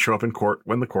would only show up in court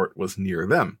when the court was near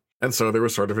them, and so there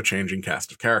was sort of a changing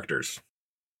cast of characters.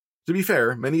 To be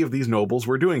fair, many of these nobles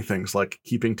were doing things like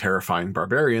keeping terrifying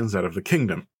barbarians out of the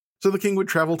kingdom, so the king would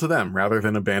travel to them rather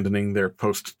than abandoning their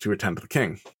post to attend the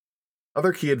king.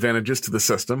 Other key advantages to the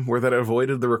system were that it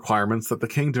avoided the requirements that the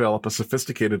king develop a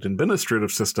sophisticated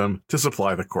administrative system to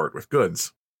supply the court with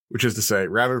goods. Which is to say,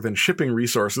 rather than shipping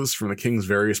resources from the king's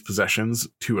various possessions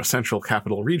to a central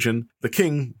capital region, the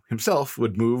king himself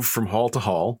would move from hall to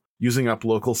hall, using up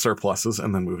local surpluses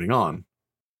and then moving on.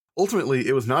 Ultimately,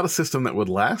 it was not a system that would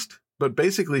last, but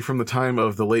basically from the time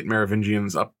of the late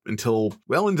Merovingians up until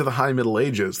well into the High Middle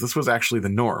Ages, this was actually the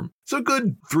norm. So a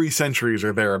good 3 centuries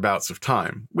or thereabouts of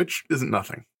time, which isn't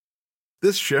nothing.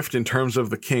 This shift in terms of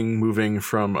the king moving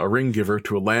from a ring giver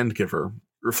to a land giver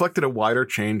reflected a wider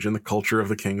change in the culture of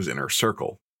the king's inner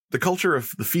circle. The culture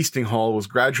of the feasting hall was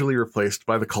gradually replaced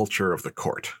by the culture of the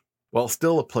court. While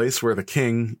still a place where the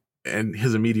king and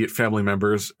his immediate family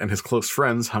members and his close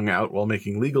friends hung out while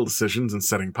making legal decisions and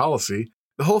setting policy,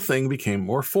 the whole thing became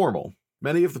more formal.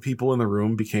 Many of the people in the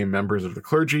room became members of the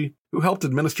clergy, who helped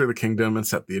administer the kingdom and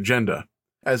set the agenda.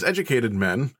 As educated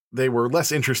men, they were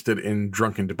less interested in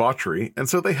drunken debauchery, and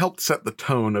so they helped set the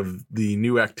tone of the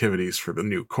new activities for the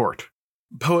new court.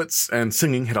 Poets and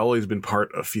singing had always been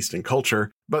part of feasting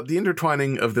culture, but the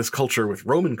intertwining of this culture with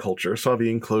Roman culture saw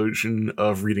the inclusion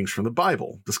of readings from the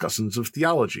Bible, discussions of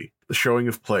theology, the showing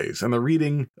of plays, and the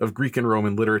reading of Greek and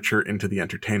Roman literature into the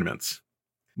entertainments.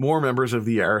 More members of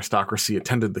the aristocracy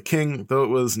attended the king, though it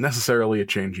was necessarily a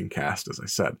changing cast, as I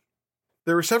said.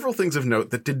 There were several things of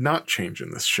note that did not change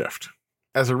in this shift.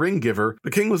 As a ring giver,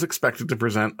 the king was expected to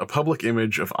present a public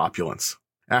image of opulence.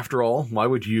 After all, why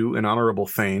would you, an honorable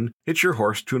thane, hitch your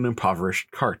horse to an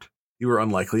impoverished cart? You were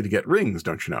unlikely to get rings,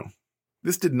 don't you know?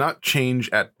 This did not change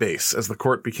at base as the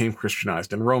court became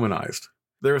Christianized and Romanized.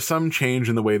 There was some change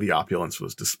in the way the opulence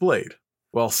was displayed.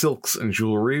 While silks and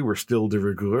jewelry were still de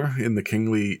rigueur in the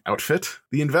kingly outfit,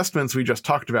 the investments we just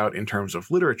talked about in terms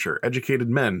of literature, educated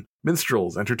men,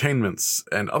 minstrels, entertainments,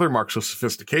 and other marks of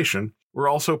sophistication were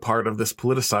also part of this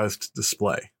politicized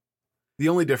display. The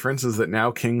only difference is that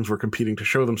now kings were competing to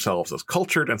show themselves as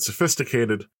cultured and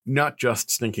sophisticated, not just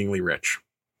stinkingly rich.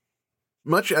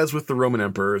 Much as with the Roman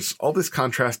emperors, all this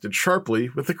contrasted sharply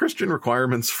with the Christian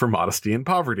requirements for modesty and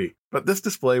poverty, but this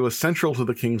display was central to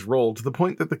the king's role to the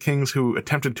point that the kings who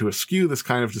attempted to eschew this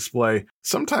kind of display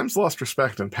sometimes lost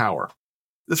respect and power.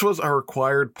 This was a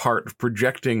required part of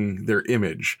projecting their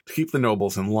image to keep the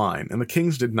nobles in line, and the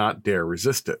kings did not dare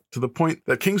resist it, to the point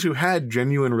that kings who had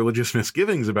genuine religious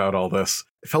misgivings about all this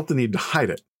felt the need to hide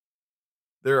it.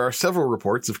 There are several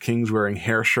reports of kings wearing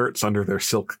hair shirts under their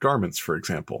silk garments, for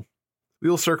example. We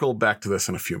will circle back to this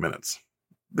in a few minutes.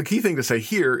 The key thing to say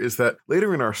here is that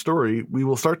later in our story, we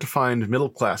will start to find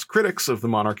middle-class critics of the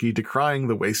monarchy decrying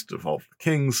the waste of all the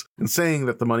kings and saying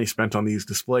that the money spent on these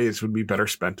displays would be better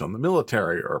spent on the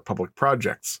military or public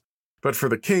projects. But for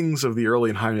the kings of the early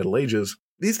and high Middle Ages,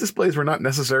 these displays were not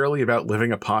necessarily about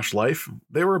living a posh life,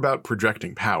 they were about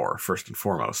projecting power, first and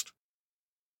foremost.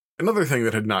 Another thing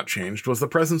that had not changed was the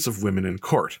presence of women in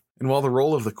court, and while the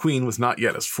role of the queen was not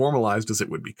yet as formalized as it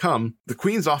would become, the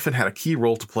queens often had a key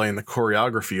role to play in the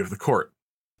choreography of the court.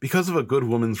 Because of a good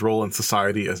woman's role in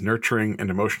society as nurturing and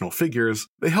emotional figures,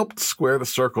 they helped square the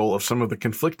circle of some of the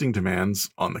conflicting demands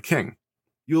on the king.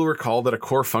 You'll recall that a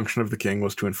core function of the king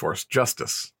was to enforce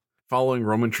justice. Following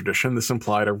Roman tradition, this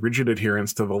implied a rigid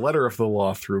adherence to the letter of the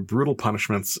law through brutal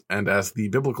punishments, and as the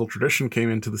biblical tradition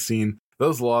came into the scene,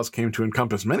 those laws came to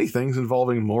encompass many things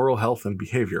involving moral health and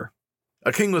behavior.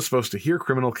 A king was supposed to hear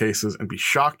criminal cases and be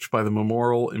shocked by the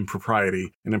moral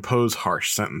impropriety and impose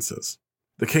harsh sentences.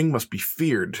 The king must be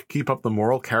feared to keep up the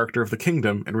moral character of the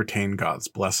kingdom and retain God's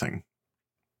blessing.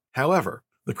 However,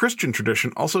 the Christian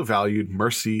tradition also valued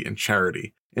mercy and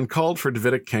charity, and called for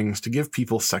Davidic kings to give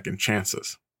people second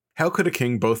chances. How could a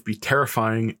king both be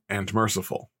terrifying and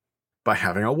merciful? By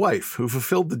having a wife who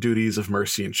fulfilled the duties of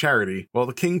mercy and charity, while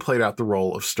the king played out the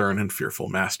role of stern and fearful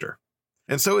master.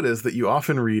 And so it is that you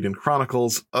often read in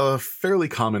Chronicles a fairly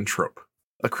common trope.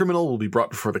 A criminal will be brought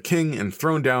before the king and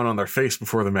thrown down on their face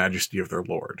before the majesty of their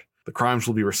lord. The crimes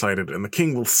will be recited, and the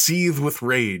king will seethe with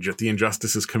rage at the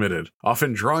injustices committed,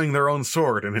 often drawing their own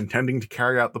sword and intending to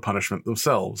carry out the punishment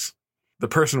themselves. The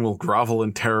person will grovel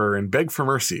in terror and beg for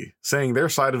mercy, saying their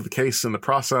side of the case in the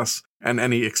process and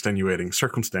any extenuating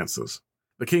circumstances.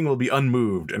 The king will be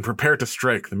unmoved and prepare to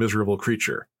strike the miserable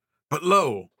creature. But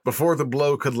lo, before the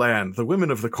blow could land, the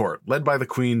women of the court, led by the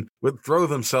queen, would throw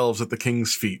themselves at the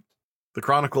king's feet. The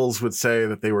chronicles would say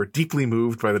that they were deeply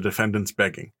moved by the defendant's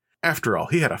begging. After all,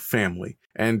 he had a family,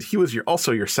 and he was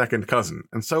also your second cousin,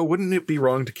 and so wouldn't it be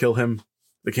wrong to kill him?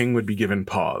 The king would be given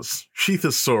pause, sheath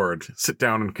his sword, sit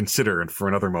down and consider for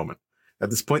another moment. At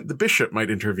this point, the bishop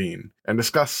might intervene and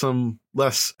discuss some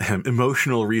less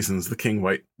emotional reasons the king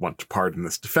might want to pardon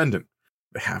this defendant.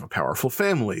 They have a powerful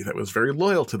family that was very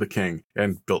loyal to the king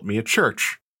and built me a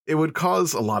church. It would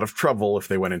cause a lot of trouble if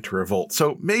they went into revolt,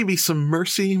 so maybe some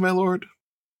mercy, my lord?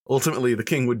 Ultimately, the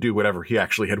king would do whatever he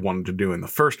actually had wanted to do in the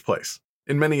first place.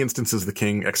 In many instances, the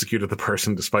king executed the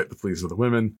person despite the pleas of the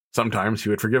women. Sometimes he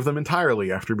would forgive them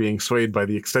entirely after being swayed by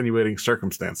the extenuating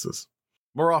circumstances.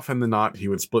 More often than not, he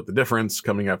would split the difference,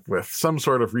 coming up with some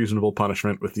sort of reasonable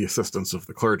punishment with the assistance of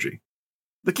the clergy.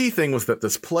 The key thing was that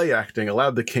this play acting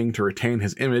allowed the king to retain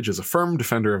his image as a firm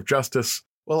defender of justice,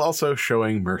 while also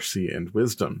showing mercy and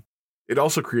wisdom. It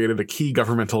also created a key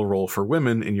governmental role for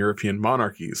women in European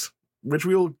monarchies, which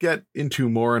we will get into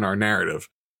more in our narrative.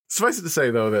 Suffice it to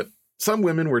say, though, that some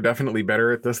women were definitely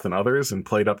better at this than others and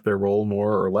played up their role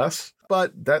more or less.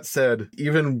 But that said,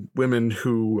 even women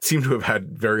who seem to have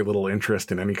had very little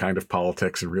interest in any kind of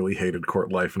politics and really hated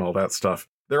court life and all that stuff,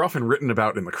 they're often written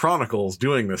about in the chronicles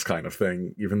doing this kind of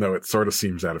thing, even though it sort of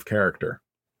seems out of character.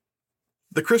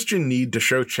 The Christian need to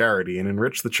show charity and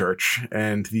enrich the church,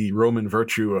 and the Roman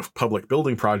virtue of public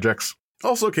building projects,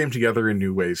 also came together in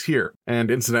new ways here, and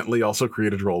incidentally also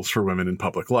created roles for women in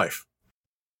public life.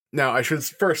 Now, I should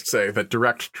first say that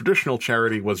direct traditional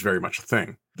charity was very much a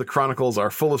thing. The chronicles are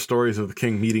full of stories of the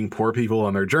king meeting poor people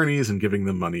on their journeys and giving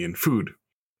them money and food.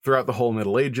 Throughout the whole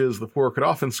Middle Ages, the poor could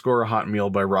often score a hot meal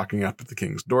by rocking up at the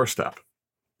king's doorstep.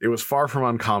 It was far from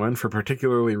uncommon for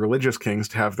particularly religious kings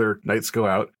to have their knights go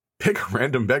out, pick a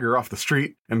random beggar off the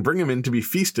street, and bring him in to be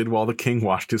feasted while the king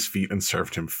washed his feet and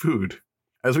served him food.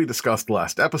 As we discussed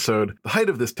last episode, the height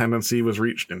of this tendency was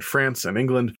reached in France and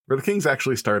England, where the kings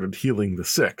actually started healing the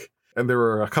sick, and there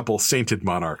were a couple sainted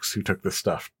monarchs who took this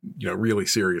stuff, really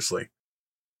seriously.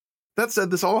 That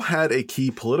said, this all had a key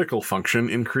political function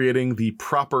in creating the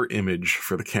proper image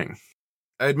for the king.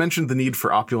 I had mentioned the need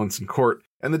for opulence in court,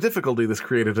 and the difficulty this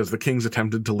created as the kings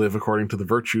attempted to live according to the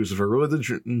virtues of a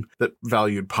religion that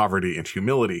valued poverty and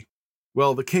humility.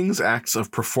 Well, the king's acts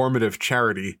of performative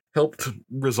charity helped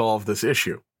resolve this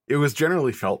issue. It was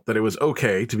generally felt that it was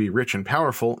okay to be rich and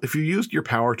powerful if you used your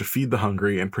power to feed the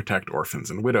hungry and protect orphans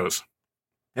and widows.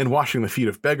 And washing the feet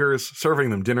of beggars, serving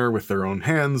them dinner with their own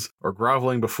hands, or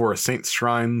groveling before a saint's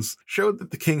shrines showed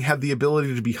that the king had the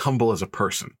ability to be humble as a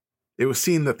person. It was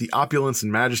seen that the opulence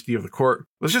and majesty of the court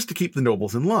was just to keep the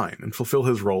nobles in line and fulfill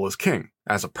his role as king.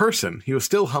 As a person, he was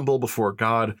still humble before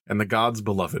God and the God's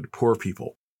beloved poor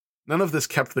people. None of this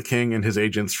kept the king and his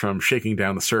agents from shaking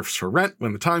down the serfs for rent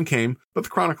when the time came, but the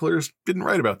chroniclers didn't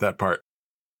write about that part.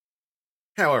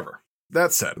 However,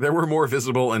 that said, there were more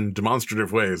visible and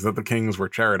demonstrative ways that the kings were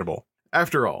charitable.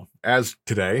 After all, as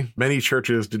today, many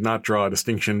churches did not draw a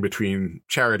distinction between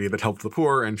charity that helped the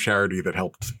poor and charity that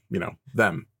helped,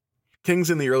 them. Kings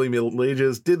in the early Middle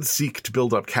Ages did seek to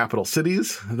build up capital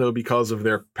cities, though because of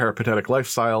their peripatetic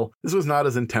lifestyle, this was not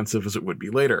as intensive as it would be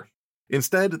later.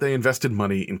 Instead, they invested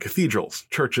money in cathedrals,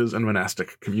 churches, and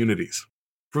monastic communities.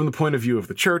 From the point of view of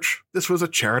the church, this was a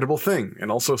charitable thing,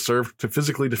 and also served to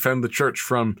physically defend the church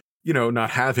from,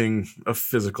 not having a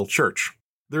physical church.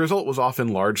 The result was often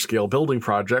large-scale building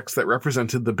projects that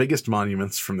represented the biggest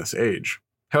monuments from this age.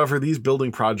 However, these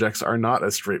building projects are not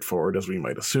as straightforward as we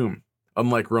might assume.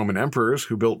 Unlike Roman emperors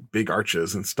who built big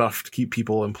arches and stuff to keep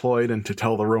people employed and to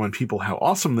tell the Roman people how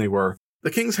awesome they were,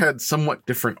 the kings had somewhat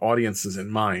different audiences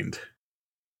in mind.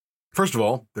 First of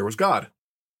all, there was God.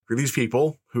 For these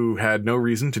people, who had no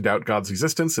reason to doubt God's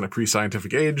existence in a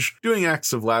pre-scientific age, doing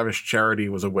acts of lavish charity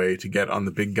was a way to get on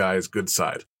the big guy's good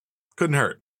side. Couldn't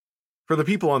hurt. For the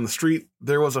people on the street,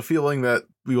 there was a feeling that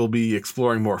we will be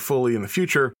exploring more fully in the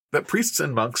future, that priests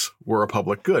and monks were a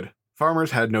public good.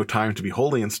 Farmers had no time to be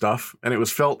holy and stuff, and it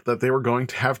was felt that they were going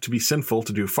to have to be sinful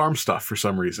to do farm stuff for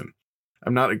some reason.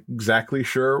 I'm not exactly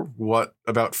sure what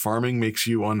about farming makes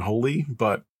you unholy,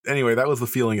 but anyway, that was the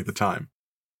feeling at the time.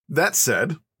 That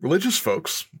said, religious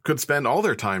folks could spend all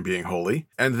their time being holy,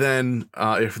 and then,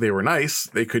 if they were nice,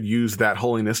 they could use that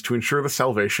holiness to ensure the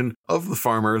salvation of the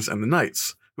farmers and the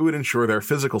knights, who would ensure their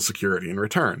physical security in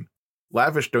return.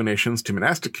 Lavish donations to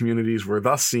monastic communities were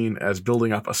thus seen as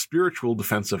building up a spiritual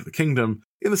defense of the kingdom,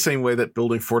 in the same way that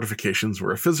building fortifications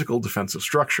were a physical defensive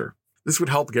structure. This would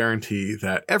help guarantee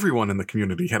that everyone in the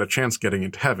community had a chance getting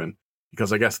into heaven,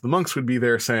 because I guess the monks would be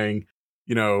there saying,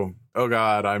 oh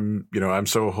God, I'm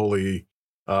so holy,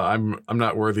 I'm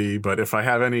not worthy, but if I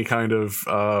have any kind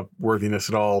of worthiness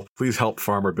at all, please help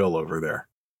Farmer Bill over there.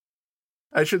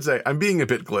 I should say, I'm being a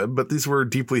bit glib, but these were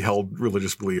deeply held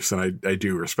religious beliefs, and I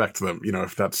do respect them,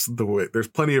 if that's the way. There's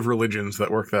plenty of religions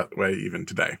that work that way even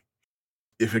today.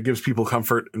 If it gives people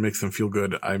comfort and makes them feel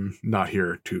good, I'm not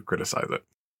here to criticize it.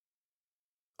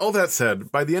 All that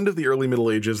said, by the end of the early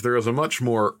Middle Ages, there is a much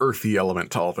more earthy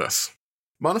element to all this.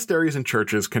 Monasteries and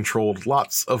churches controlled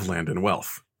lots of land and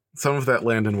wealth. Some of that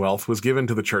land and wealth was given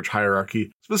to the church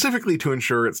hierarchy specifically to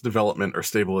ensure its development or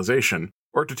stabilization,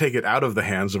 or to take it out of the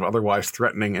hands of otherwise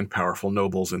threatening and powerful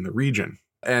nobles in the region.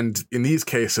 And in these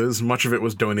cases, much of it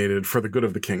was donated for the good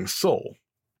of the king's soul.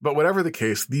 But whatever the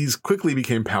case, these quickly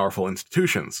became powerful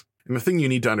institutions. And the thing you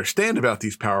need to understand about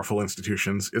these powerful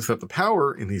institutions is that the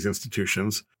power in these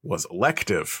institutions was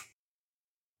elective.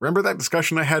 Remember that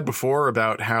discussion I had before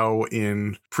about how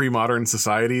in pre-modern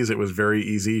societies it was very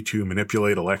easy to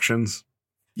manipulate elections?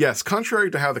 Yes, contrary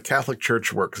to how the Catholic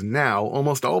Church works now,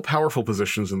 almost all powerful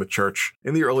positions in the Church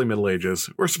in the early Middle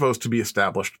Ages were supposed to be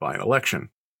established by an election.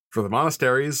 For the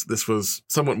monasteries, this was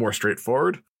somewhat more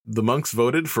straightforward. The monks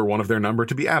voted for one of their number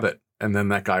to be abbot, and then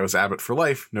that guy was abbot for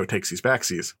life, no takesies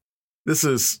backsies. This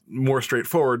is more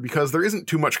straightforward because there isn't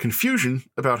too much confusion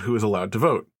about who is allowed to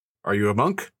vote. Are you a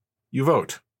monk? You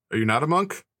vote. Are you not a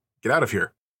monk? Get out of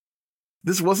here.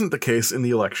 This wasn't the case in the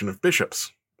election of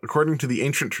bishops. According to the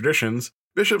ancient traditions,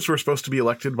 bishops were supposed to be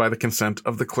elected by the consent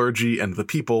of the clergy and the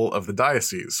people of the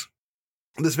diocese.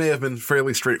 This may have been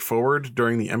fairly straightforward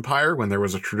during the Empire when there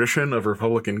was a tradition of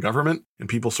republican government and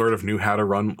people sort of knew how to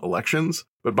run elections,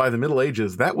 but by the Middle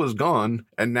Ages that was gone,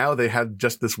 and now they had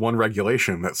just this one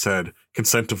regulation that said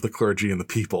consent of the clergy and the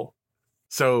people.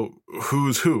 So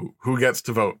who's who? Who gets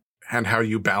to vote? And how do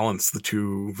you balance the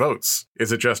two votes?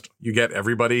 Is it just you get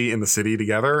everybody in the city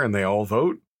together and they all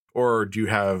vote? Or do you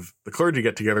have the clergy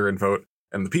get together and vote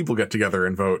and the people get together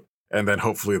and vote and then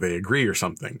hopefully they agree or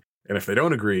something? And if they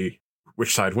don't agree,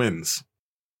 which side wins?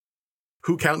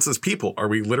 Who counts as people? Are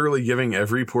we literally giving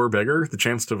every poor beggar the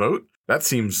chance to vote? That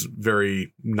seems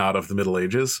very not of the Middle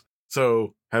Ages.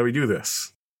 So how do we do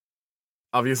this?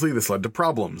 Obviously, this led to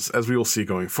problems, as we will see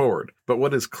going forward. But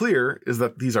what is clear is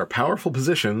that these are powerful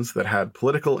positions that had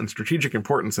political and strategic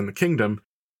importance in the kingdom,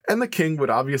 and the king would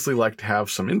obviously like to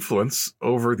have some influence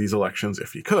over these elections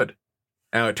if he could.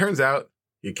 Now, it turns out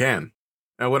he can.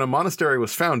 Now, when a monastery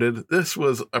was founded, this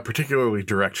was a particularly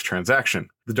direct transaction.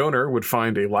 The donor would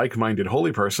find a like-minded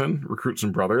holy person, recruit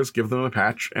some brothers, give them a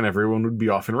patch, and everyone would be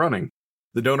off and running.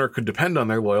 The donor could depend on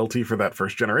their loyalty for that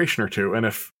first generation or two, and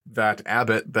if that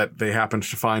abbot that they happened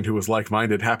to find who was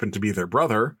like-minded happened to be their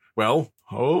brother, well,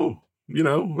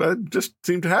 that just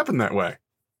seemed to happen that way.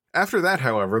 After that,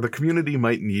 however, the community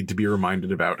might need to be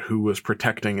reminded about who was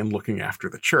protecting and looking after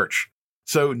the church.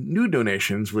 So new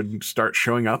donations would start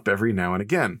showing up every now and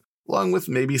again, along with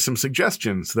maybe some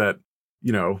suggestions that,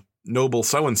 noble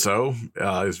so-and-so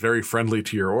is very friendly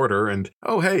to your order, and,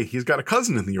 oh, hey, he's got a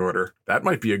cousin in the order. That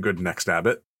might be a good next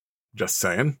abbot. Just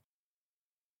saying.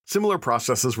 Similar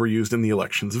processes were used in the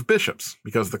elections of bishops,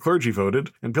 because the clergy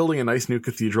voted, and building a nice new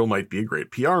cathedral might be a great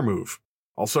PR move.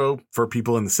 Also, for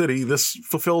people in the city, this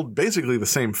fulfilled basically the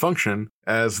same function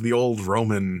as the old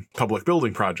Roman public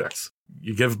building projects.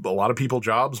 You give a lot of people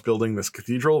jobs building this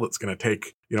cathedral that's going to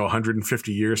take,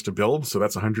 150 years to build, so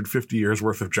that's 150 years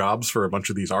worth of jobs for a bunch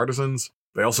of these artisans.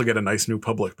 They also get a nice new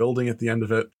public building at the end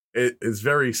of it. It is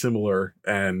very similar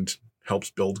and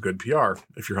helps build good PR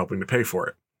if you're helping to pay for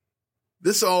it.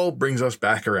 This all brings us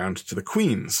back around to the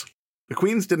queens. The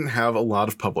queens didn't have a lot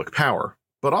of public power,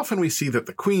 but often we see that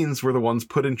the queens were the ones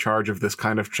put in charge of this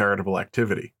kind of charitable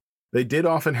activity. They did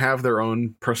often have their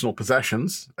own personal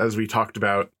possessions, as we talked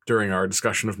about during our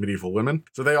discussion of medieval women.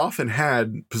 So they often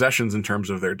had possessions in terms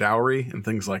of their dowry and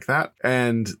things like that.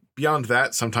 And beyond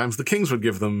that, sometimes the kings would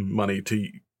give them money to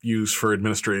use for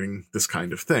administrating this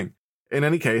kind of thing. In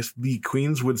any case, the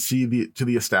queens would see to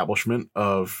the establishment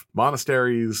of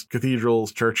monasteries,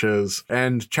 cathedrals, churches,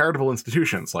 and charitable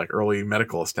institutions like early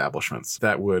medical establishments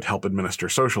that would help administer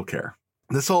social care.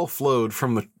 This all flowed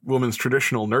from the woman's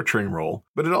traditional nurturing role,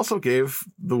 but it also gave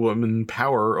the woman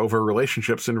power over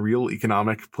relationships and real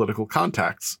economic, political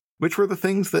contacts, which were the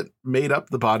things that made up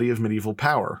the body of medieval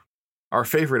power. Our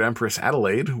favorite Empress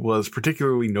Adelaide was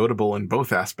particularly notable in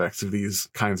both aspects of these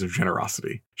kinds of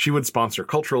generosity. She would sponsor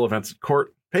cultural events at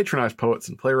court, patronize poets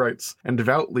and playwrights, and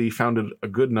devoutly founded a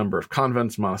good number of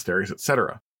convents, monasteries,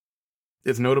 etc.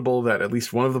 It's notable that at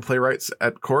least one of the playwrights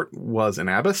at court was an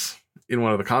abbess in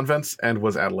one of the convents and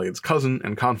was Adelaide's cousin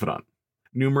and confidant.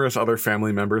 Numerous other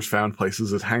family members found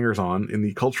places as hangers-on in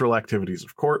the cultural activities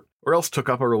of court, or else took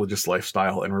up a religious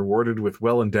lifestyle and rewarded with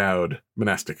well-endowed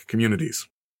monastic communities.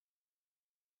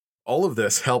 All of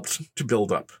this helped to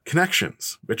build up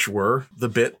connections, which were the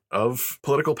bit of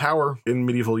political power in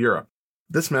medieval Europe.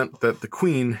 This meant that the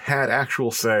queen had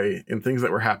actual say in things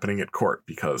that were happening at court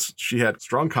because she had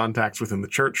strong contacts within the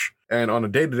church, and on a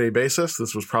day-to-day basis,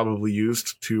 this was probably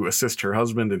used to assist her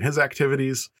husband in his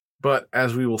activities. But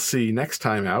as we will see next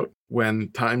time out, when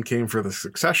time came for the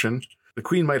succession, the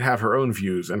queen might have her own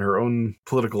views and her own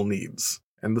political needs,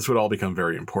 and this would all become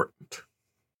very important.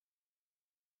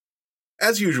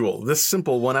 As usual, this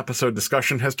simple one-episode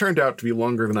discussion has turned out to be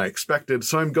longer than I expected,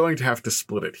 so I'm going to have to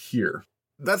split it here.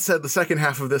 That said, the second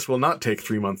half of this will not take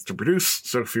 3 months to produce,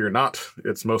 so fear not.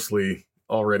 It's mostly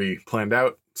already planned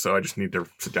out, so I just need to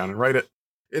sit down and write it.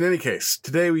 In any case,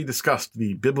 today we discussed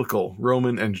the biblical,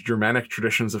 Roman, and Germanic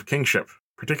traditions of kingship,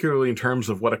 particularly in terms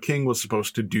of what a king was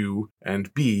supposed to do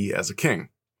and be as a king.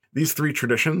 These three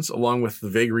traditions, along with the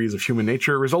vagaries of human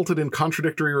nature, resulted in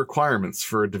contradictory requirements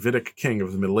for a Davidic king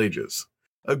of the Middle Ages.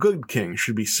 A good king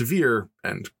should be severe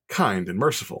and kind and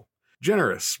merciful,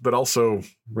 generous but also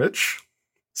rich,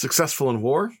 successful in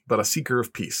war but a seeker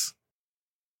of peace.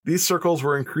 These circles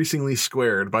were increasingly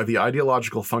squared by the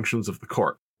ideological functions of the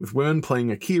court, with women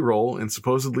playing a key role in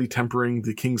supposedly tempering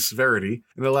the king's severity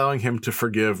and allowing him to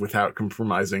forgive without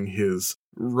compromising his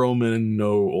Roman,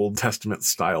 Old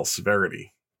Testament-style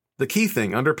severity. The key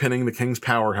thing underpinning the king's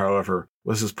power, however,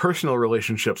 was his personal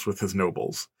relationships with his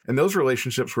nobles, and those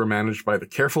relationships were managed by the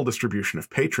careful distribution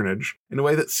of patronage in a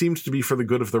way that seemed to be for the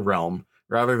good of the realm,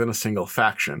 rather than a single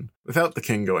faction, without the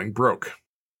king going broke.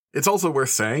 It's also worth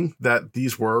saying that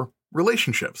these were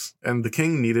relationships, and the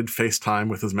king needed face time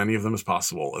with as many of them as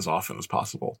possible, as often as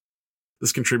possible.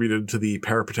 This contributed to the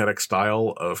peripatetic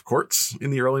style of courts in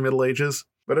the early Middle Ages,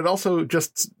 but it also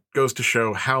just goes to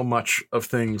show how much of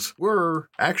things were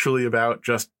actually about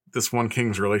just this one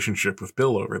king's relationship with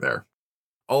Bill over there.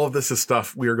 All of this is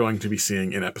stuff we are going to be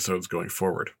seeing in episodes going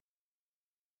forward.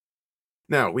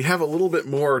 Now, we have a little bit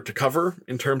more to cover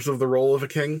in terms of the role of a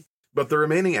king, but the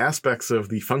remaining aspects of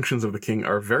the functions of the king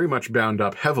are very much bound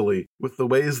up heavily with the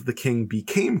ways the king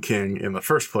became king in the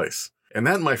first place. And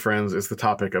that, my friends, is the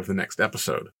topic of the next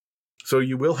episode. So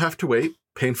you will have to wait,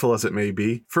 painful as it may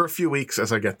be, for a few weeks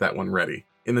as I get that one ready.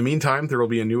 In the meantime, there will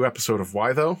be a new episode of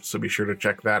Why Though, so be sure to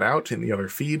check that out in the other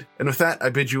feed. And with that, I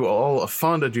bid you all a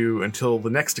fond adieu until the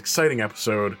next exciting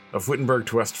episode of Wittenberg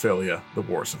to Westphalia, The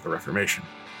Wars of the Reformation.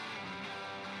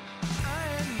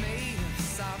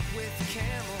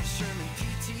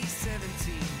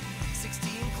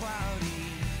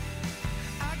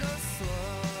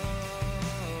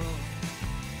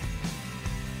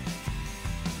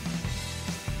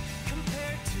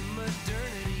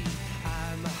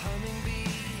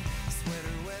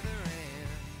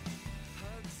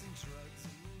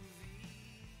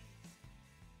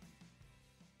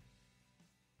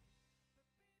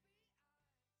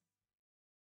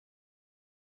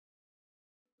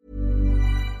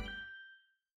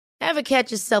 Ever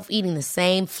catch yourself eating the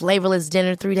same flavorless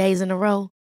dinner 3 days in a row?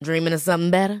 Dreaming of something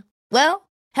better? Well,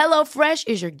 HelloFresh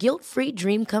is your guilt-free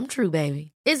dream come true,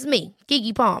 baby. It's me,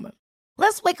 Keke Palmer.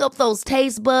 Let's wake up those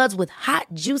taste buds with hot,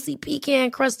 juicy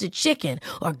pecan-crusted chicken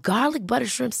or garlic butter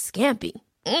shrimp scampi.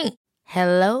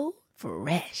 Hello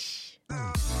Fresh.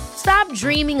 Stop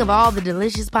dreaming of all the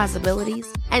delicious possibilities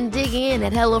and dig in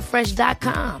at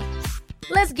HelloFresh.com.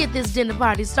 Let's get this dinner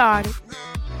party started.